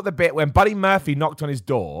I thought the bit when Buddy Murphy knocked on his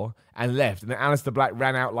door and left, and then Aleister Black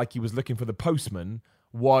ran out like he was looking for the postman,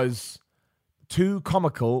 was too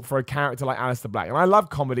comical for a character like Aleister Black. And I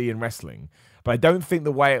love comedy in wrestling, but I don't think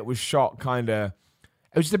the way it was shot it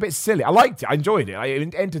was just a bit silly. I liked it. I enjoyed it.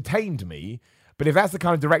 It entertained me. But if that's the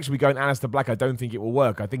kind of direction we go in Aleister Black, I don't think it will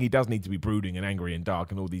work. I think he does need to be brooding and angry and dark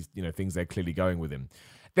and all these things they're clearly going with him.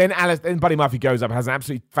 Then Buddy Murphy goes up and has an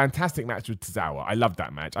absolutely fantastic match with Tozawa. I loved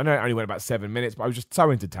that match. I know it only went about 7 minutes, but I was just so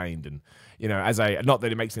entertained. And, not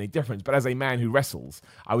that it makes any difference, but as a man who wrestles,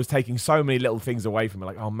 I was taking so many little things away from it.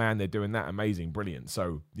 Like, oh man, they're doing that. Amazing. Brilliant.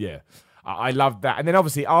 So, yeah, I loved that. And then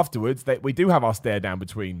obviously afterwards, we do have our stare down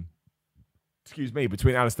between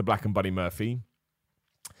Aleister Black and Buddy Murphy.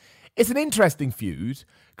 It's an interesting feud,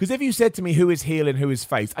 because if you said to me who is heel and who is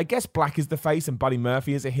face, I guess Black is the face and Buddy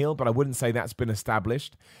Murphy is a heel, but I wouldn't say that's been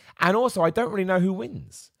established. And also, I don't really know who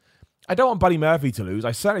wins. I don't want Buddy Murphy to lose.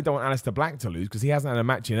 I certainly don't want Aleister Black to lose, because he hasn't had a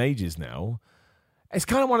match in ages now. It's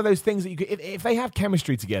kind of one of those things that you could, if they have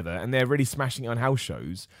chemistry together and they're really smashing it on house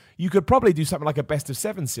shows, you could probably do something like a best of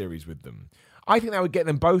 7 series with them. I think that would get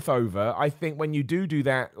them both over. I think when you do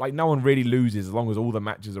that, like, no one really loses as long as all the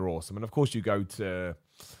matches are awesome. And of course, you go to...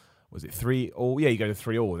 Was it 3-all? Yeah, you go to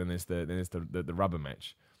 3-all, then there's the rubber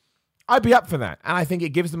match. I'd be up for that. And I think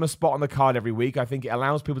it gives them a spot on the card every week. I think it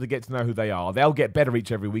allows people to get to know who they are. They'll get better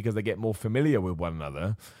every week as they get more familiar with one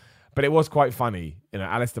another. But it was quite funny.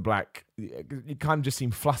 Aleister Black, it kind of just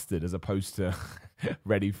seemed flustered as opposed to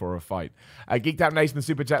ready for a fight. Geeked Out Nation, the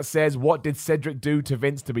Super Chat says, what did Cedric do to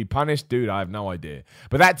Vince to be punished? Dude, I have no idea.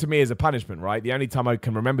 But that to me is a punishment, right? The only time I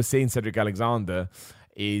can remember seeing Cedric Alexander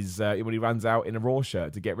is when he runs out in a Raw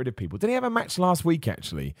shirt to get rid of people. Did he have a match last week,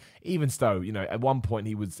 actually? Even so, at one point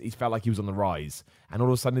he felt like he was on the rise, and all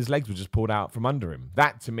of a sudden his legs were just pulled out from under him.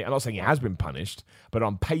 That, to me, I'm not saying he has been punished, but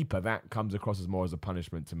on paper, that comes across as more as a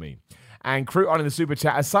punishment to me. And Crouton in the Super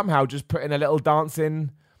Chat has somehow just put in a little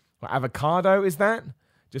dancing avocado, is that?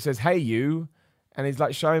 Just says, hey, you, and he's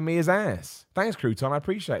like showing me his ass. Thanks, Crouton, I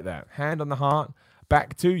appreciate that. Hand on the heart,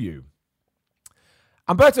 back to you.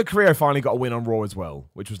 Humberto Carrillo finally got a win on Raw as well,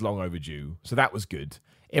 which was long overdue. So that was good.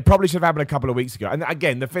 It probably should have happened a couple of weeks ago. And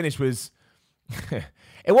again, the finish was...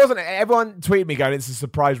 it wasn't... Everyone tweeted me going, it's a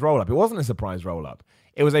surprise roll-up. It wasn't a surprise roll-up.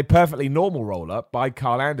 It was a perfectly normal roll-up by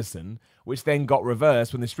Carl Anderson, which then got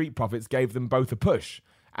reversed when the Street Profits gave them both a push.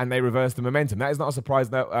 And they reversed the momentum. That is not a surprise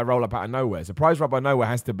roll-up out of nowhere. Surprise roll-up out of nowhere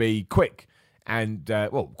has to be quick. And,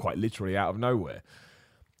 quite literally out of nowhere.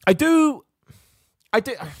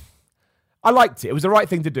 I liked it. It was the right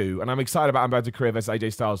thing to do, and I'm excited about Humberto Carrillo versus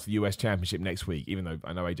AJ Styles for the US Championship next week, even though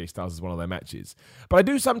I know AJ Styles is one of their matches. But I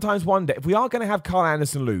do sometimes wonder, if we are going to have Carl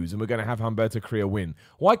Anderson lose and we're going to have Humberto Carrillo win,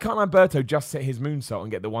 why can't Humberto just set his moonsault and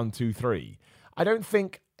get the 1-2-3? I don't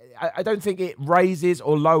think it raises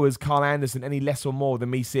or lowers Carl Anderson any less or more than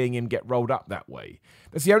me seeing him get rolled up that way.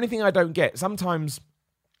 That's the only thing I don't get. Sometimes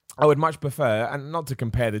I would much prefer, and not to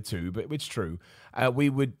compare the two, but it's true,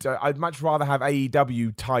 I'd much rather have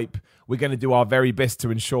AEW type, we're going to do our very best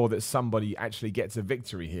to ensure that somebody actually gets a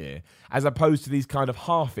victory here, as opposed to these kind of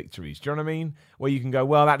half victories. Do you know what I mean? Where you can go,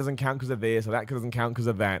 well, that doesn't count because of this, or that doesn't count because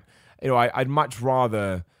of that. You know, I'd much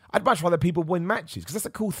rather people win matches, because that's a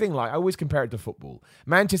cool thing. Like, I always compare it to football.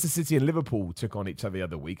 Manchester City and Liverpool took on each other the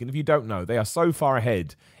other week, and if you don't know, they are so far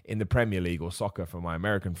ahead in the Premier League, or soccer for my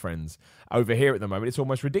American friends over here at the moment, it's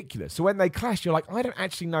almost ridiculous. So when they clash, you're like, I don't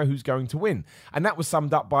actually know who's going to win. And that was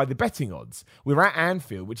summed up by the betting odds. We were at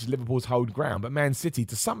Anfield, which is Liverpool's home ground, but Man City,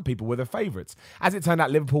 to some people, were the favourites. As it turned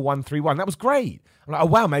out, Liverpool won 3-1. That was great. I'm like, oh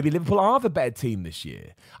wow, maybe Liverpool are the better team this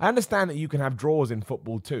year. I understand that you can have draws in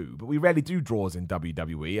football too, but we rarely do draws in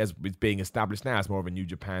WWE, as it's being established now. It's more of a New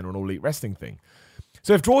Japan or an All Elite Wrestling thing.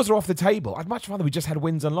 So if draws are off the table, I'd much rather we just had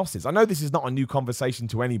wins and losses. I know this is not a new conversation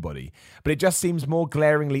to anybody, but it just seems more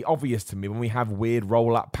glaringly obvious to me when we have weird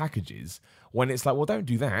roll-up packages, when it's like, well, don't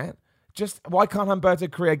do that. Just, why can't Humberto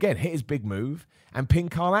Carrillo, again, hit his big move and pin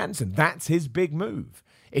Carl Anderson? That's his big move.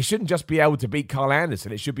 It shouldn't just be able to beat Carl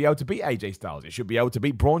Anderson. It should be able to beat AJ Styles. It should be able to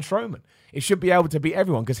beat Braun Strowman. It should be able to beat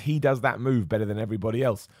everyone, because he does that move better than everybody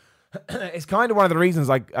else. It's kind of one of the reasons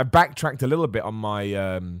I backtracked a little bit on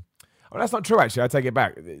my... Well, that's not true, actually. I take it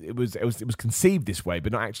back. It was conceived this way,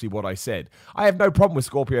 but not actually what I said. I have no problem with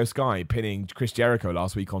Scorpio Sky pinning Chris Jericho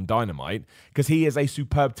last week on Dynamite, because he is a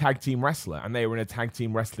superb tag team wrestler, and they were in a tag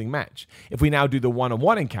team wrestling match. If we now do the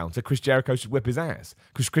one-on-one encounter, Chris Jericho should whip his ass,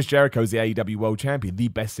 because Chris Jericho is the AEW World Champion, the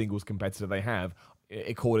best singles competitor they have,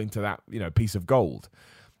 according to that piece of gold.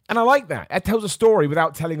 And I like that. It tells a story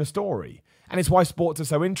without telling a story. And it's why sports are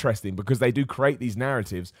so interesting, because they do create these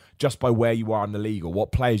narratives just by where you are in the league, or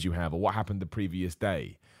what players you have, or what happened the previous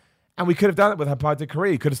day. And we could have done it with Humberto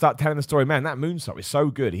Carrillo. Could have started telling the story, man, that moonsault is so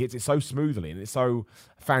good. He hits it so smoothly, and it's so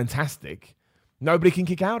fantastic. Nobody can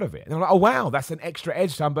kick out of it. And I'm like, oh, wow, that's an extra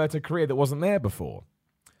edge to Humberto Carrillo that wasn't there before.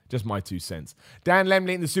 Just my 2 cents. Dan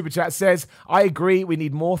Lemley in the Super Chat says, I agree, we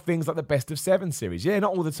need more things like the Best of 7 series. Yeah,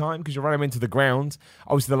 not all the time, because you run them into the ground.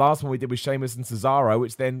 Obviously, the last one we did was Sheamus and Cesaro,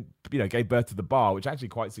 which then, gave birth to The Bar, which actually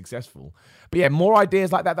quite successful. But yeah, more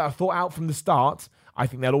ideas like that are thought out from the start, I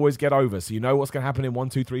think they'll always get over. So you know what's going to happen in 1,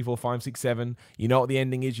 2, 3, 4, 5, 6, 7. You know what the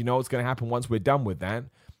ending is. You know what's going to happen once we're done with that.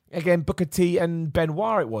 Again, Booker T and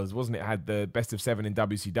Benoit wasn't it? Had the Best of 7 in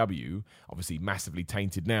WCW. Obviously, massively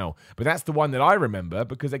tainted now. But that's the one that I remember,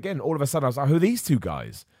 because, again, all of a sudden I was like, who are these two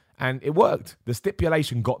guys? And it worked. The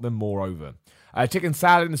stipulation got them more over. Chicken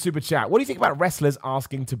Salad in the Super Chat. What do you think about wrestlers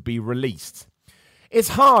asking to be released? It's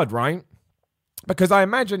hard, right? Because I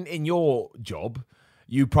imagine in your job,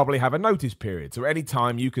 you probably have a notice period. So any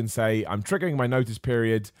time you can say, I'm triggering my notice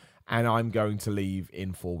period, and I'm going to leave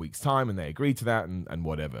in 4 weeks' time, and they agree to that, and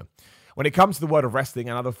whatever. When it comes to the world of wrestling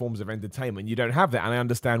and other forms of entertainment, you don't have that, and I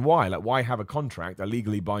understand why. Like, why have a contract, a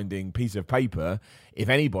legally binding piece of paper, if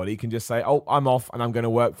anybody can just say, oh, I'm off, and I'm going to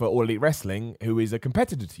work for All Elite Wrestling, who is a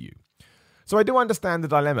competitor to you. So I do understand the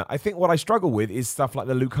dilemma. I think what I struggle with is stuff like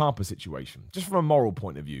the Luke Harper situation, just from a moral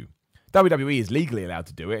point of view. WWE is legally allowed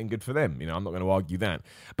to do it, and good for them. I'm not going to argue that.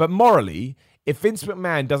 But morally, if Vince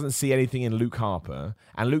McMahon doesn't see anything in Luke Harper,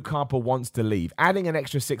 and Luke Harper wants to leave, adding an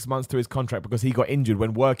extra 6 months to his contract because he got injured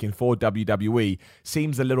when working for WWE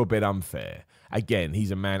seems a little bit unfair. Again,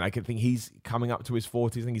 he's a man. I can think he's coming up to his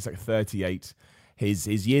 40s. I think he's like 38.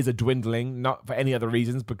 His years are dwindling, not for any other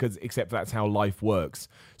reasons, except that's how life works.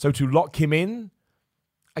 So to lock him in,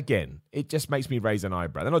 again, it just makes me raise an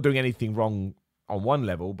eyebrow. They're not doing anything wrong on one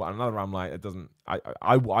level, but on another, I'm like, it doesn't.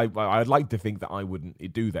 I'd like to think that I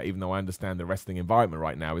wouldn't do that, even though I understand the wrestling environment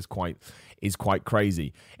right now is quite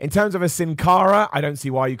crazy. In terms of a Sin Cara, I don't see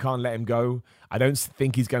why you can't let him go. I don't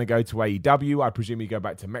think he's going to go to AEW. I presume he'd go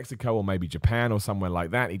back to Mexico or maybe Japan or somewhere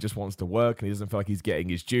like that. He just wants to work, and he doesn't feel like he's getting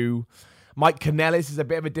his due. Mike Kanellis is a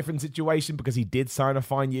bit of a different situation because he did sign a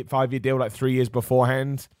 5-year deal like 3 years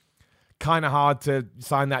beforehand. Kind of hard to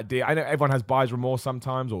sign that deal. I know everyone has buyer's remorse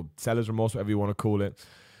sometimes, or seller's remorse, whatever you want to call it.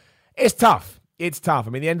 It's tough. It's tough. I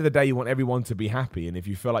mean, at the end of the day, you want everyone to be happy. And if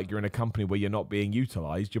you feel like you're in a company where you're not being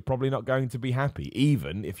utilized, you're probably not going to be happy,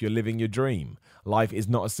 even if you're living your dream. Life is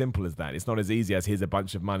not as simple as that. It's not as easy as here's a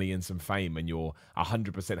bunch of money and some fame and you're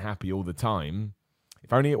 100% happy all the time.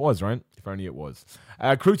 If only it was, right? If only it was.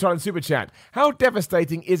 Crouton and Super Chat. How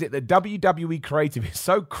devastating is it that WWE creative is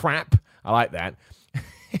so crap? I like that.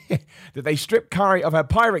 That they stripped Kairi of her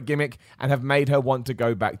pirate gimmick and have made her want to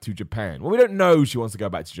go back to Japan. Well, we don't know she wants to go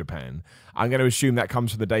back to Japan. I'm going to assume that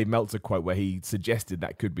comes from the Dave Meltzer quote where he suggested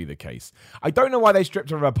that could be the case. I don't know why they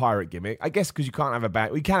stripped her of her pirate gimmick. I guess because you can't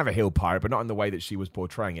have we can have a heel pirate, but not in the way that she was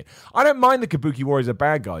portraying it. I don't mind the Kabuki Warriors are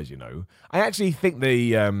bad guys, you know. I actually think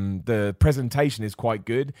the presentation is quite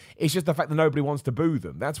good. It's just the fact that nobody wants to boo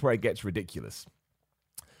them. That's where it gets ridiculous.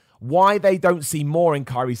 Why they don't see more in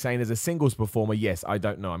Kairi Sane as a singles performer, yes, I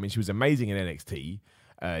don't know. I mean, she was amazing in NXT.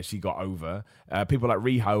 She got over. People like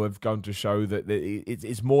Riho have gone to show that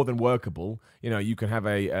it's more than workable. You know, you can have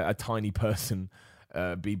a tiny person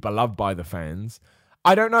be beloved by the fans.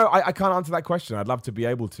 I don't know. I can't answer that question. I'd love to be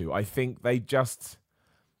able to. I think they just...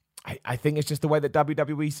 I think it's just the way that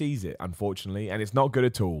WWE sees it, unfortunately, and it's not good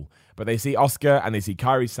at all. But they see Asuka and they see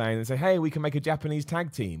Kairi Sane and say, hey, we can make a Japanese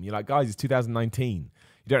tag team. You're like, guys, it's 2019.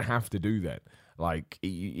 You don't have to do that. Like,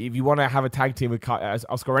 if you want to have a tag team with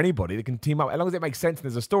Asuka or anybody, they can team up. As long as it makes sense and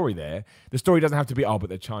there's a story there. The story doesn't have to be, but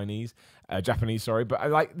they're Japanese, sorry. But I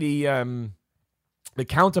like the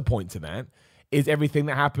counterpoint to that is everything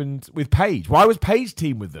that happened with Paige. Why was Paige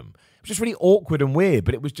team with them? It was just really awkward and weird,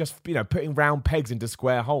 but it was just, you know, putting round pegs into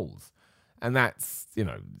square holes. And that's, you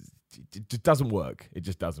know, it just doesn't work. It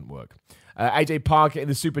just doesn't work. AJ Parker in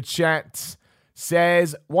the super chat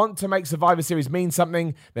says, want to make Survivor Series mean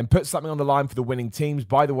something, then put something on the line for the winning teams.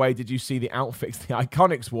 By the way, did you see the outfits the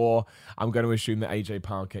Iconics wore? I'm going to assume that AJ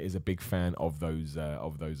Parker is a big fan of those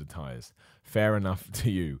attires. Fair enough to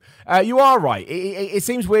you. You are right. It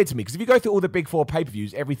seems weird to me, because if you go through all the big four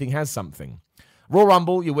pay-per-views, everything has something. Royal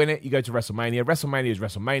Rumble, you win it, you go to WrestleMania. WrestleMania is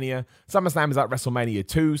WrestleMania. SummerSlam is like WrestleMania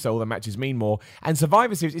 2, so all the matches mean more. And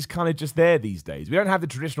Survivor Series is kind of just there these days. We don't have the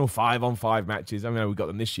traditional 5-on-5 matches. I mean, we got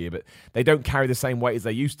them this year, but they don't carry the same weight as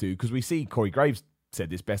they used to, because we see Corey Graves said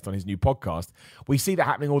this best on his new podcast. We see that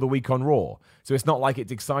happening all the week on Raw. So it's not like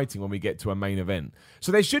it's exciting when we get to a main event.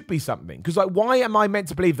 So there should be something. Because, like, why am I meant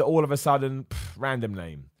to believe that all of a sudden, random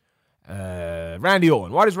name, Randy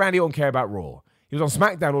Orton. Why does Randy Orton care about Raw? He was on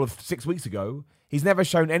SmackDown all of 6 weeks ago. He's never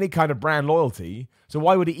shown any kind of brand loyalty, so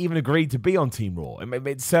why would he even agree to be on Team Raw?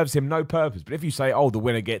 It serves him no purpose. But if you say, the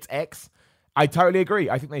winner gets X, I totally agree.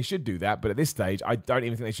 I think they should do that. But at this stage, I don't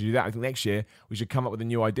even think they should do that. I think next year, we should come up with a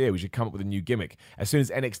new idea. We should come up with a new gimmick. As soon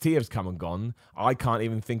as NXT has come and gone, I can't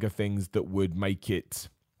even think of things that would make it...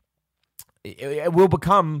 It will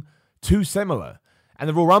become too similar. And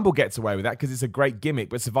the Royal Rumble gets away with that because it's a great gimmick,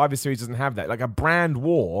 but Survivor Series doesn't have that. Like, a brand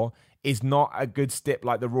war is not a good step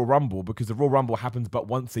like the Royal Rumble, because the Royal Rumble happens but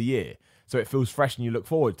once a year. So it feels fresh and you look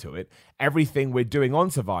forward to it. Everything we're doing on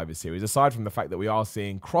Survivor Series, aside from the fact that we are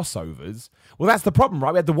seeing crossovers, well, that's the problem,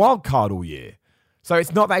 right? We had the wild card all year. So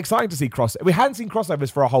it's not that exciting to see crossovers. If we hadn't seen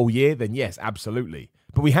crossovers for a whole year, then yes, absolutely.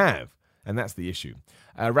 But we have, and that's the issue.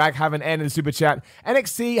 Rag have an N in the super chat.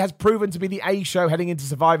 NXT has proven to be the A show heading into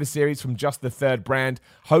Survivor Series from just the third brand.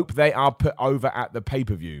 Hope they are put over at the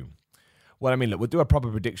pay-per-view. Well, I mean, look, we'll do a proper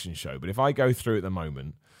prediction show, but if I go through at the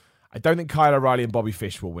moment, I don't think Kyle O'Reilly and Bobby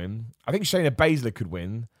Fish will win. I think Shayna Baszler could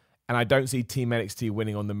win, and I don't see Team NXT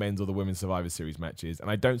winning on the men's or the women's Survivor Series matches, and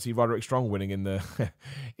I don't see Roderick Strong winning in the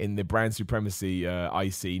in the Brand Supremacy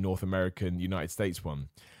IC North American United States one.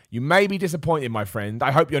 You may be disappointed, my friend. I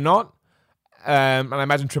hope you're not. And I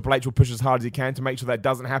imagine Triple H will push as hard as he can to make sure that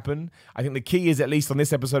doesn't happen. I think the key is, at least on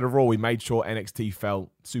this episode of Raw, we made sure NXT felt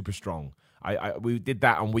super strong. We did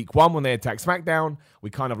that on week 1 when they attacked SmackDown. We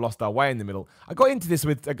kind of lost our way in the middle. I got into this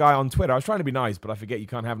with a guy on Twitter. I was trying to be nice, but I forget you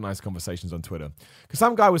can't have nice conversations on Twitter. Because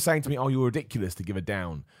some guy was saying to me, you're ridiculous to give a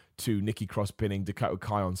down to Nikki Cross pinning Dakota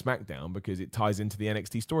Kai on SmackDown because it ties into the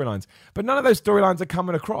NXT storylines. But none of those storylines are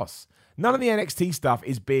coming across. None of the NXT stuff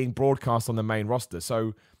is being broadcast on the main roster.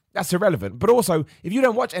 So that's irrelevant. But also, if you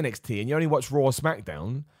don't watch NXT and you only watch Raw or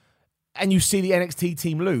SmackDown, and you see the NXT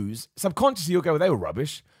team lose, subconsciously you'll go, they were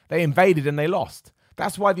rubbish. They invaded and they lost.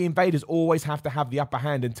 That's why the invaders always have to have the upper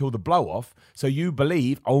hand until the blow-off, so you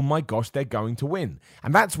believe, oh my gosh, they're going to win.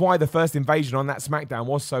 And that's why the first invasion on that SmackDown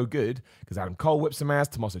was so good, because Adam Cole whipped some ass,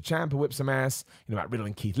 Tommaso Ciampa whipped some ass, Matt Riddle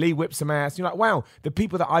and Keith Lee whipped some ass. You're like, wow, the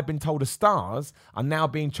people that I've been told are stars are now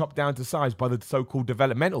being chopped down to size by the so-called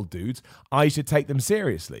developmental dudes. I should take them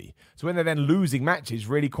seriously. So when they're then losing matches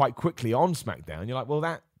really quite quickly on SmackDown, you're like, well,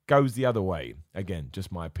 that goes the other way. Again,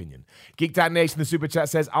 just my opinion. Geeked Out Nation, the super chat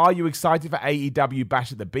says, are you excited for AEW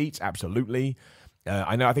Bash at the Beach? Absolutely.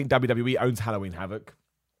 I think WWE owns Halloween Havoc,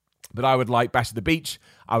 but I would like Bash at the Beach.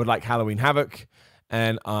 I would like Halloween Havoc,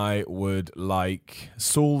 and I would like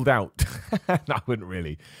Sold Out. No, I wouldn't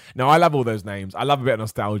really. No, I love all those names. I love a bit of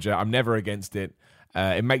nostalgia. I'm never against it.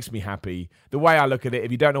 It makes me happy. The way I look at it,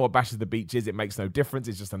 if you don't know what Bash at the Beach is, it makes no difference.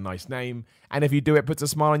 It's just a nice name. And if you do, it puts a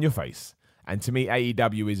smile on your face. And to me,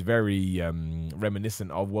 AEW is very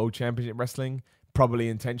reminiscent of World Championship Wrestling, probably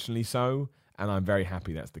intentionally so, and I'm very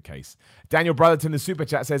happy that's the case. Daniel Brotherton, the Super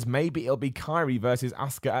Chat, says, maybe it'll be Kyrie versus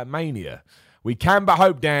Asuka at Mania. We can but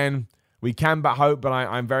hope, Dan. We can but hope, but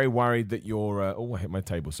I'm very worried that your... I hit my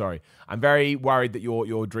table, sorry. I'm very worried that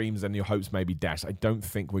your dreams and your hopes may be dashed. I don't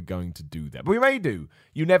think we're going to do that. But we may do.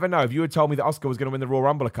 You never know. If you had told me that Asuka was going to win the Royal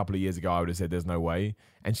Rumble a couple of years ago, I would have said there's no way.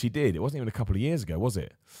 And she did. It wasn't even a couple of years ago, was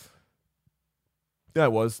it? No,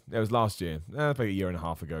 it was. It was last year. Like a year and a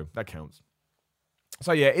half ago. That counts.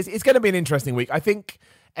 So, yeah, it's going to be an interesting week. I think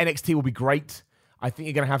NXT will be great. I think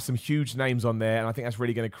you're going to have some huge names on there, and I think that's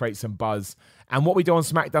really going to create some buzz. And what we do on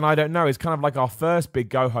SmackDown, I don't know. It's kind of like our first big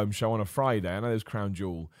go-home show on a Friday. I know there's Crown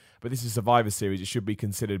Jewel, but this is Survivor Series. It should be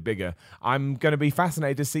considered bigger. I'm going to be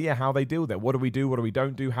fascinated to see how they deal with that. What do we do? What do we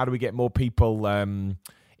don't do? How do we get more people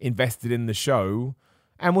invested in the show?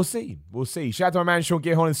 And we'll see. We'll see. Shout out to my man, Sean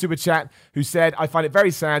Gearhorn in Super Chat, who said, I find it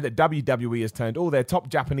very sad that WWE has turned all their top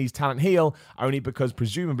Japanese talent heel only because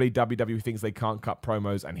presumably WWE thinks they can't cut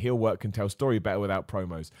promos and heel work can tell story better without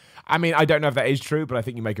promos. I mean, I don't know if that is true, but I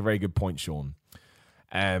think you make a very good point, Sean.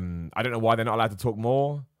 I don't know why they're not allowed to talk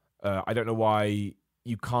more. I don't know why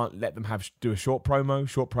you can't let them do a short promo.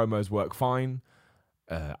 Short promos work fine.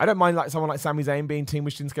 I don't mind someone like Sami Zayn being team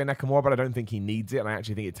with Shinsuke Nakamura, but I don't think he needs it. And I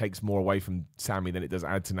actually think it takes more away from Sami than it does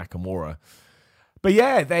add to Nakamura. But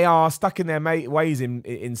yeah, they are stuck in their ways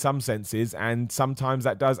in some senses. And sometimes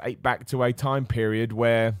that does ache back to a time period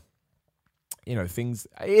where,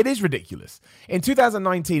 it is ridiculous. In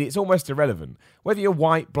 2019, it's almost irrelevant. Whether you're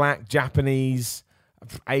white, black, Japanese,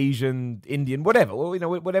 Asian, Indian, whatever,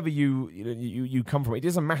 whatever you come from, it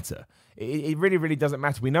doesn't matter. It really, really doesn't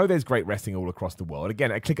matter. We know there's great wrestling all across the world.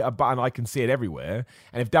 Again, I click a button, I can see it everywhere.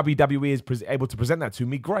 And if WWE is able to present that to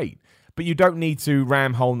me, great. But you don't need to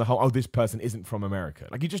ram hole in the whole, this person isn't from America.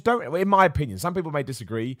 Like, you just don't, in my opinion. Some people may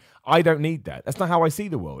disagree. I don't need that. That's not how I see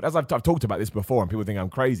the world. As I've talked about this before, and people think I'm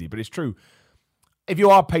crazy, but it's true. If you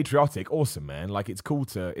are patriotic, awesome, man. Like, it's cool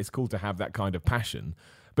to have that kind of passion.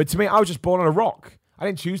 But to me, I was just born on a rock. I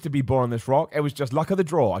didn't choose to be born on this rock. It was just luck of the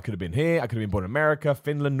draw. I could have been here. I could have been born in America,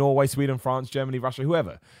 Finland, Norway, Sweden, France, Germany, Russia,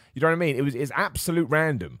 whoever. You know what I mean? It's absolute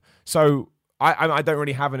random. So I don't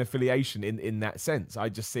really have an affiliation in that sense. I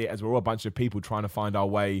just see it as we're all a bunch of people trying to find our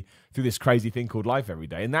way through this crazy thing called life every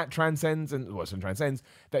day. And that transcends,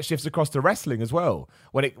 that shifts across to wrestling as well.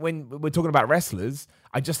 When we're talking about wrestlers,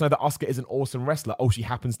 I just know that Asuka is an awesome wrestler. Oh, she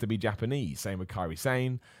happens to be Japanese. Same with Kairi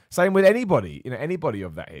Sane. Same with anybody, anybody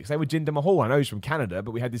of that age. Same with Jinder Mahal. I know he's from Canada,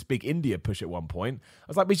 but we had this big India push at one point. I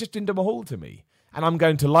was like, he's just Jinder Mahal to me. And I'm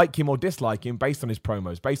going to like him or dislike him based on his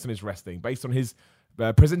promos, based on his wrestling, based on his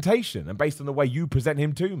presentation, and based on the way you present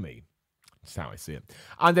him to me. That's how I see it.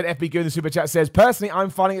 And then FB Good in the Super Chat says, personally, I'm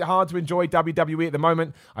finding it hard to enjoy WWE at the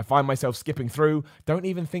moment. I find myself skipping through. Don't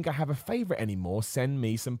even think I have a favorite anymore. Send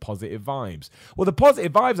me some positive vibes. Well, the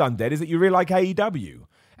positive vibes, Undead, is that you really like AEW.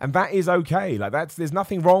 And that is okay. There's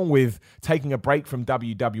nothing wrong with taking a break from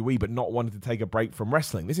WWE, but not wanting to take a break from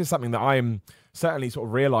wrestling. This is something that I am certainly sort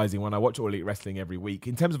of realizing when I watch All Elite Wrestling every week.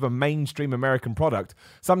 In terms of a mainstream American product,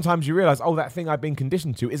 sometimes you realize, that thing I've been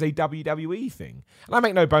conditioned to is a WWE thing. And I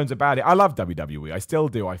make no bones about it. I love WWE. I still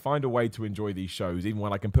do. I find a way to enjoy these shows, even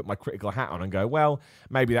when I can put my critical hat on and go, well,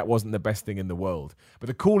 maybe that wasn't the best thing in the world. But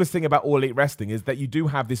the coolest thing about All Elite Wrestling is that you do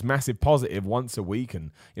have this massive positive once a week and,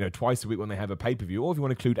 twice a week when they have a pay-per-view, or if you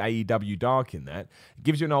want to include AEW Dark in that, it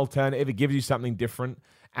gives you an alternative. It gives you something different.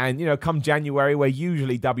 And, come January, where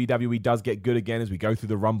usually WWE does get good again as we go through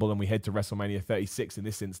the Rumble and we head to WrestleMania 36 in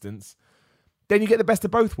this instance, then you get the best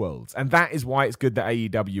of both worlds. And that is why it's good that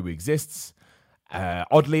AEW exists.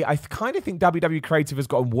 Oddly, I kind of think WWE Creative has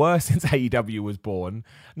gotten worse since AEW was born.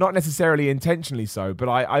 Not necessarily intentionally so, but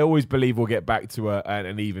I always believe we'll get back to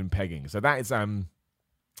an even pegging. So that is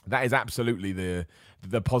That is absolutely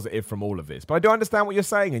the positive from all of this. But I do understand what you're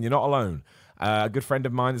saying, and you're not alone. A good friend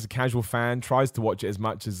of mine is a casual fan, tries to watch it as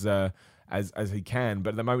much as he can,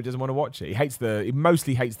 but at the moment doesn't want to watch it. He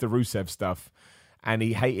mostly hates the Rusev stuff, and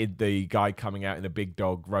he hated the guy coming out in a big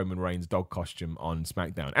dog Roman Reigns dog costume on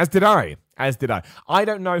SmackDown. As did I. I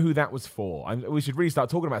don't know who that was for. We should really start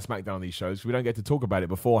talking about SmackDown on these shows, because we don't get to talk about it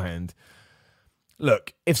beforehand.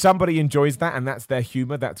 Look, if somebody enjoys that and that's their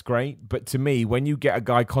humor, that's great. But to me, when you get a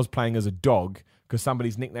guy cosplaying as a dog because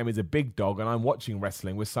somebody's nickname is a big dog and I'm watching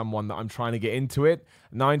wrestling with someone that I'm trying to get into it,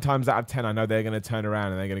 9 times out of 10, I know they're going to turn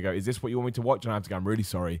around and they're going to go, is this what you want me to watch? And I have to go, I'm really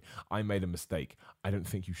sorry. I made a mistake. I don't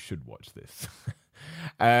think you should watch this.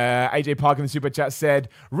 AJ Park in the super chat said,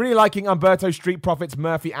 really liking Umberto, Street Profits,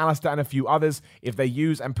 Murphy, Alistair, and a few others. If they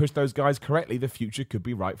use and push those guys correctly, the future could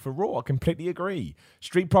be right for Raw. I completely agree.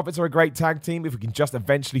 Street Profits are a great tag team. If we can just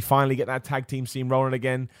eventually finally get that tag team scene rolling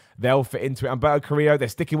again, they'll fit into it. Umberto Carrillo, they're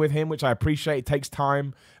sticking with him, which I appreciate. It takes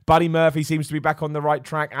time. Buddy Murphy seems to be back on the right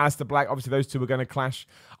track. Alistair Black, obviously those two are going to clash.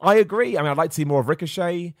 I agree. I mean, I'd like to see more of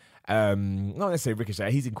Ricochet. Not necessarily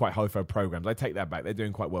Ricochet. He's in quite high-flow programs. I take that back. They're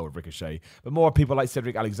doing quite well with Ricochet. But more people like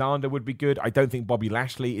Cedric Alexander would be good. I don't think Bobby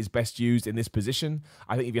Lashley is best used in this position.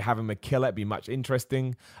 I think if you have him a killer, it'd be much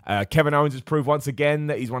interesting. Kevin Owens has proved once again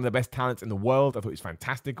that he's one of the best talents in the world. I thought he was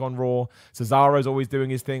fantastic on Raw. Cesaro's always doing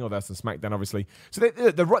his thing, although that's on SmackDown, obviously. So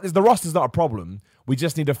the roster's not a problem. We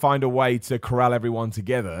just need to find a way to corral everyone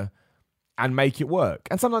together and make it work.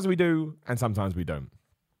 And sometimes we do, and sometimes we don't.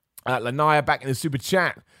 Lanaya back in the super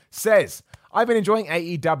chat says, I've been enjoying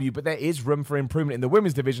AEW, but there is room for improvement in the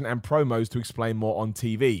women's division and promos to explain more on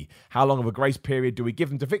TV. How long of a grace period do we give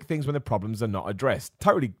them to fix things when the problems are not addressed?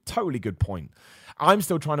 Totally good point. I'm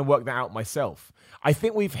still trying to work that out myself. I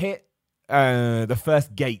think we've hit the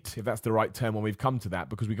first gate, if that's the right term, when we've come to that,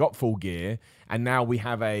 because we got Full Gear, and now we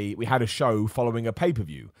had a show following a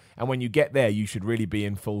pay-per-view. And when you get there, you should really be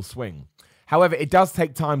in full swing. However, it does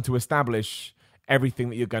take time to establish everything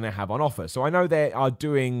that you're going to have on offer. So I know they are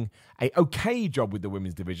doing a okay job with the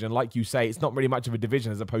women's division. Like you say, it's not really much of a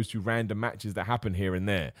division as opposed to random matches that happen here and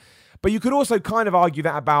there. But you could also kind of argue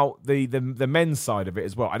that about the men's side of it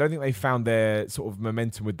as well. I don't think they found their sort of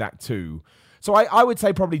momentum with that too. So I would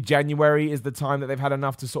say probably January is the time that they've had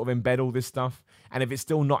enough to sort of embed all this stuff. And if it's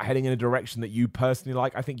still not heading in a direction that you personally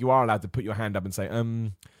like, I think you are allowed to put your hand up and say,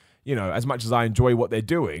 as much as I enjoy what they're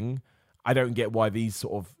doing, I don't get why these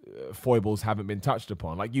sort of foibles haven't been touched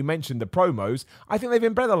upon. Like you mentioned the promos, I think they've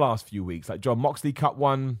been better the last few weeks. Like John Moxley cut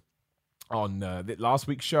one on last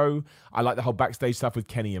week's show. I like the whole backstage stuff with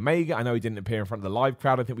Kenny Omega. I know he didn't appear in front of the live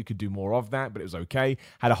crowd. I think we could do more of that, but it was okay.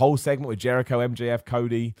 Had a whole segment with Jericho, MJF,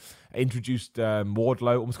 Cody. Introduced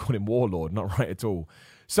Wardlow. Almost called him Warlord. Not right at all.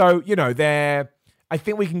 So, I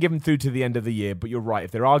think we can give them through to the end of the year, but you're right.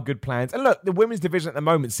 If there are good plans, and look, the women's division at the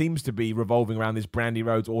moment seems to be revolving around this Brandy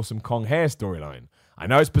Rhodes Awesome Kong hair storyline. I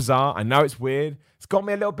know it's bizarre. I know it's weird. It's got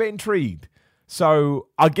me a little bit intrigued. So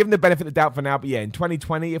I'll give them the benefit of the doubt for now. But yeah, in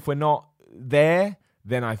 2020, if we're not there,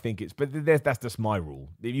 then I think it's... But that's just my rule.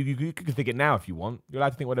 You can think it now if you want. You're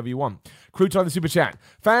allowed to think whatever you want. Crouton the super chat.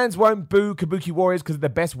 Fans won't boo Kabuki Warriors because they're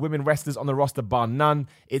the best women wrestlers on the roster, bar none.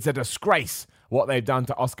 It's a disgrace what they've done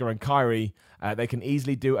to Asuka and Kairi. They can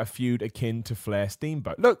easily do a feud akin to Flair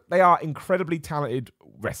Steamboat. Look, they are incredibly talented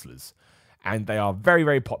wrestlers. And they are very,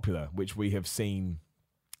 very popular, which we have seen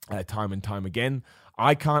time and time again.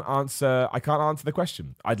 I can't answer the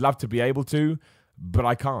question. I'd love to be able to, but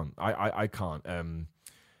I can't. I can't.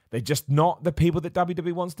 They're just not the people that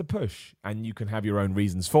WWE wants to push. And you can have your own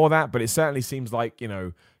reasons for that. But it certainly seems like,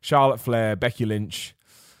 Charlotte Flair, Becky Lynch.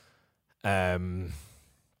 I'm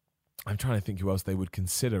trying to think who else they would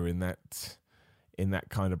consider in that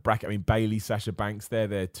kind of bracket. I mean, Bayley, Sasha Banks, they're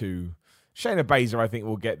there too. Shayna Baszler, I think,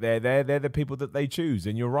 will get there. They're the people that they choose.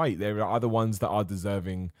 And you're right. There are other ones that are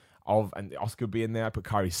deserving of, and Asuka would be in there. I put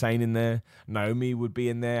Kairi Sane in there. Naomi would be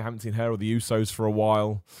in there. Haven't seen her or the Usos for a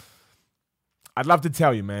while. I'd love to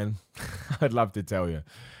tell you, man. I'd love to tell you.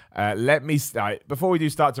 Before we do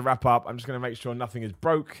start to wrap up, I'm just going to make sure nothing is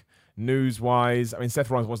broke news-wise. I mean, Seth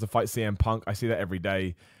Rollins wants to fight CM Punk. I see that every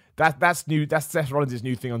day. That's new. That's Seth Rollins'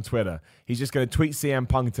 new thing on Twitter. He's just going to tweet CM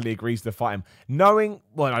Punk until he agrees to fight him. I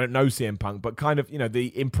don't know CM Punk, but kind of,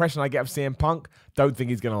 the impression I get of CM Punk, don't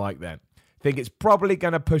think he's going to like that. Think it's probably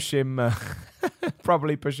going to push him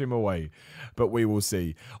away, but we will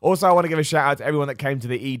see. Also, I want to give a shout out to everyone that came to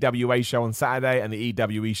the EWA show on Saturday and the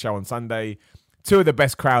EWE show on Sunday. Two of the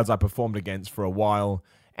best crowds I performed against for a while.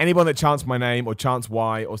 Anyone that chants my name or chants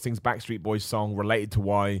Y or sings Backstreet Boys song related to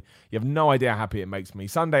Y, you have no idea how happy it makes me.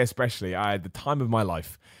 Sunday especially, I had the time of my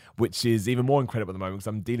life, which is even more incredible at the moment because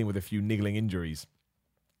I'm dealing with a few niggling injuries.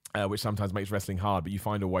 which sometimes makes wrestling hard, but you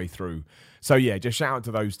find a way through. So yeah, just shout out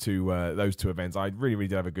to those two events. I really, really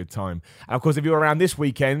did have a good time. And of course, if you're around this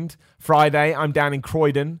weekend, Friday, I'm down in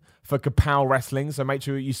Croydon for Kapow Wrestling. So make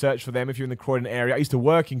sure you search for them if you're in the Croydon area. I used to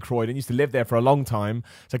work in Croydon, used to live there for a long time.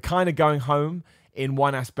 So kind of going home in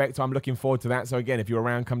one aspect. So I'm looking forward to that. So again, if you're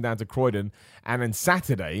around, come down to Croydon. And then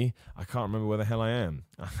Saturday, I can't remember where the hell I am.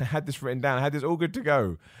 I had this written down. I had this all good to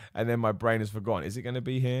go. And then my brain has forgotten. Is it going to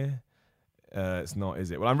be here? It's not,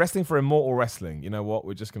 is it? Well, I'm wrestling for Immortal Wrestling. You know what?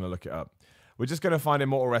 We're just going to look it up. We're just going to find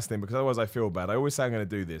Immortal Wrestling because otherwise I feel bad. I always say I'm going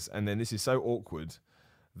to do this, and then this is so awkward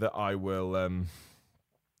that I will.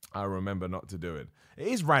 I'll remember not to do it. It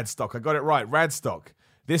is Radstock. I got it right. Radstock.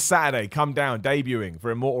 This Saturday, come down, debuting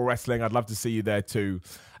for Immortal Wrestling. I'd love to see you there too.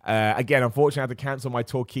 Again, unfortunately, I had to cancel my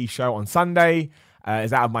Torquay show on Sunday.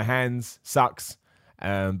 It's out of my hands. Sucks.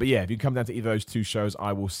 But yeah, if you come down to either of those two shows,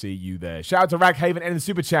 I will see you there. Shout out to Raghaven and the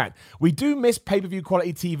Super Chat. We do miss pay-per-view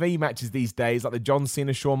quality TV matches these days, like the John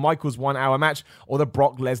Cena Shawn Michaels 1 hour match or the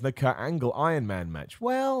Brock Lesnar Kurt Angle Iron Man match.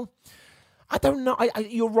 Well, I don't know.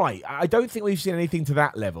 You're right. I don't think we've seen anything to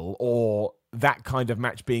that level or that kind of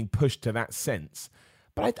match being pushed to that sense.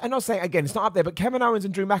 But I'm not saying, again, it's not up there, but Kevin Owens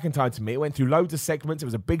and Drew McIntyre, to me, it went through loads of segments. It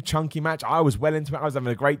was a big, chunky match. I was well into it. I was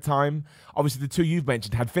having a great time. Obviously, the two you've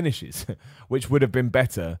mentioned had finishes, which would have been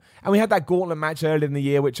better. And we had that gauntlet match earlier in the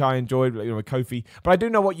year, which I enjoyed, with Kofi. But I do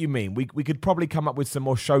know what you mean. We could probably come up with some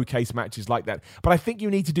more showcase matches like that. But I think you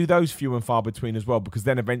need to do those few and far between as well, because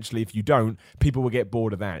then eventually, if you don't, people will get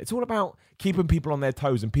bored of that. It's all about keeping people on their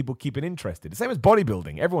toes and people keeping interested. The same as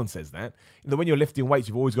bodybuilding. Everyone says that. When you're lifting weights,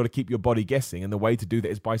 you've always got to keep your body guessing, and the way to do that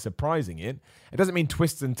is by surprising it. It doesn't mean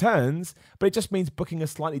twists and turns, but it just means booking a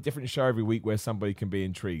slightly different show every week where somebody can be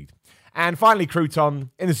intrigued. And finally, Crouton,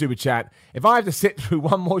 in the Super Chat, if I have to sit through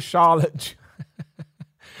one more Charlotte...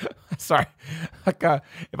 Sorry.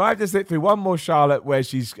 If I have to sit through one more Charlotte where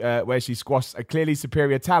she squashed a clearly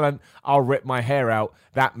superior talent, I'll rip my hair out.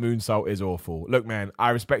 That moonsault is awful. Look, man, I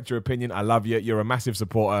respect your opinion. I love you. You're a massive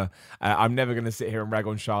supporter. I'm never going to sit here and rag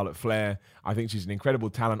on Charlotte Flair. I think she's an incredible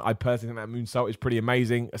talent. I personally think that moonsault is pretty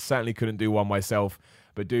amazing. I certainly couldn't do one myself.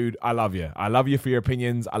 But, dude, I love you. I love you for your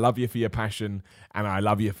opinions. I love you for your passion. And I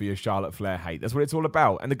love you for your Charlotte Flair hate. That's what it's all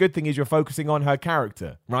about. And the good thing is you're focusing on her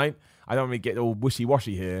character, right? I don't really get all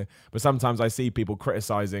wishy-washy here, but sometimes I see people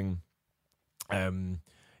criticizing,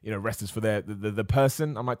 wrestlers for the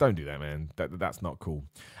person. I'm like, don't do that, man. That's not cool.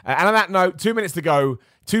 And on that note, 2 minutes to go.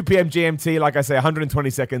 2 p.m. GMT, like I say, 120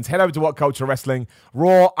 seconds. Head over to What Culture Wrestling.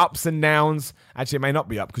 Raw, ups and downs. Actually, it may not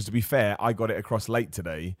be up because, to be fair, I got it across late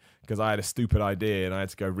today because I had a stupid idea and I had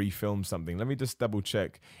to go refilm something. Let me just double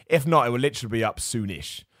check. If not, it will literally be up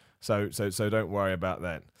soonish. So don't worry about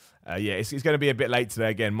that. It's going to be a bit late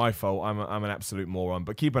today. Again, my fault. I'm an absolute moron.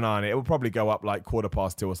 But keep an eye on it. It will probably go up like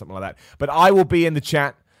 2:15 or something like that. But I will be in the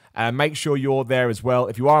chat. Make sure you're there as well.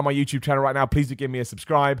 If you are on my YouTube channel right now, please do give me a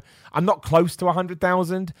subscribe. I'm not close to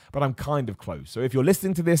 100,000, but I'm kind of close. So if you're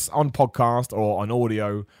listening to this on podcast or on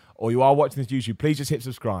audio, or you are watching this YouTube, please just hit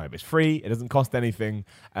subscribe. It's free. It doesn't cost anything.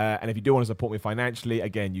 And if you do want to support me financially,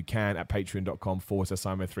 again, you can at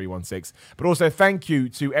patreon.com/Simon316. But also, thank you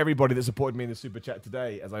to everybody that supported me in the Super Chat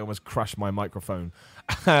today as I almost crushed my microphone.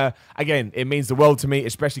 Again, it means the world to me,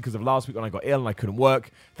 especially because of last week when I got ill and I couldn't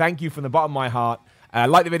work. Thank you from the bottom of my heart.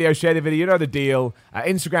 Like the video, share the video, you know the deal.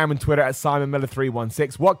 Instagram and Twitter at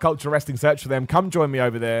SimonMiller316. What Culture Wrestling, search for them. Come join me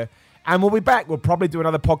over there. And we'll be back. We'll probably do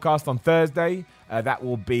another podcast on Thursday. That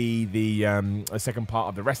will be the second part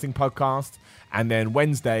of the wrestling podcast. And then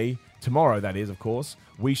Wednesday, tomorrow that is, of course,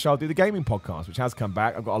 we shall do the gaming podcast, which has come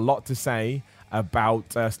back. I've got a lot to say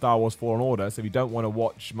about Star Wars Fallen Order. So if you don't want to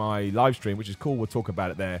watch my live stream, which is cool, we'll talk about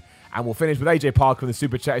it there. And we'll finish with AJ Parker in the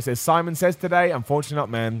Super Chat. He says, Simon says today, unfortunately not,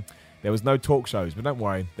 man. There was no talk shows, but don't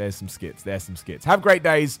worry. There's some skits. Have great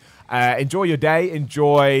days. Enjoy your day.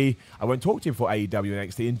 Enjoy. I won't talk to you for AEW and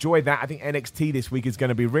NXT. Enjoy that. I think NXT this week is going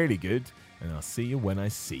to be really good. And I'll see you when I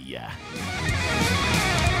see ya.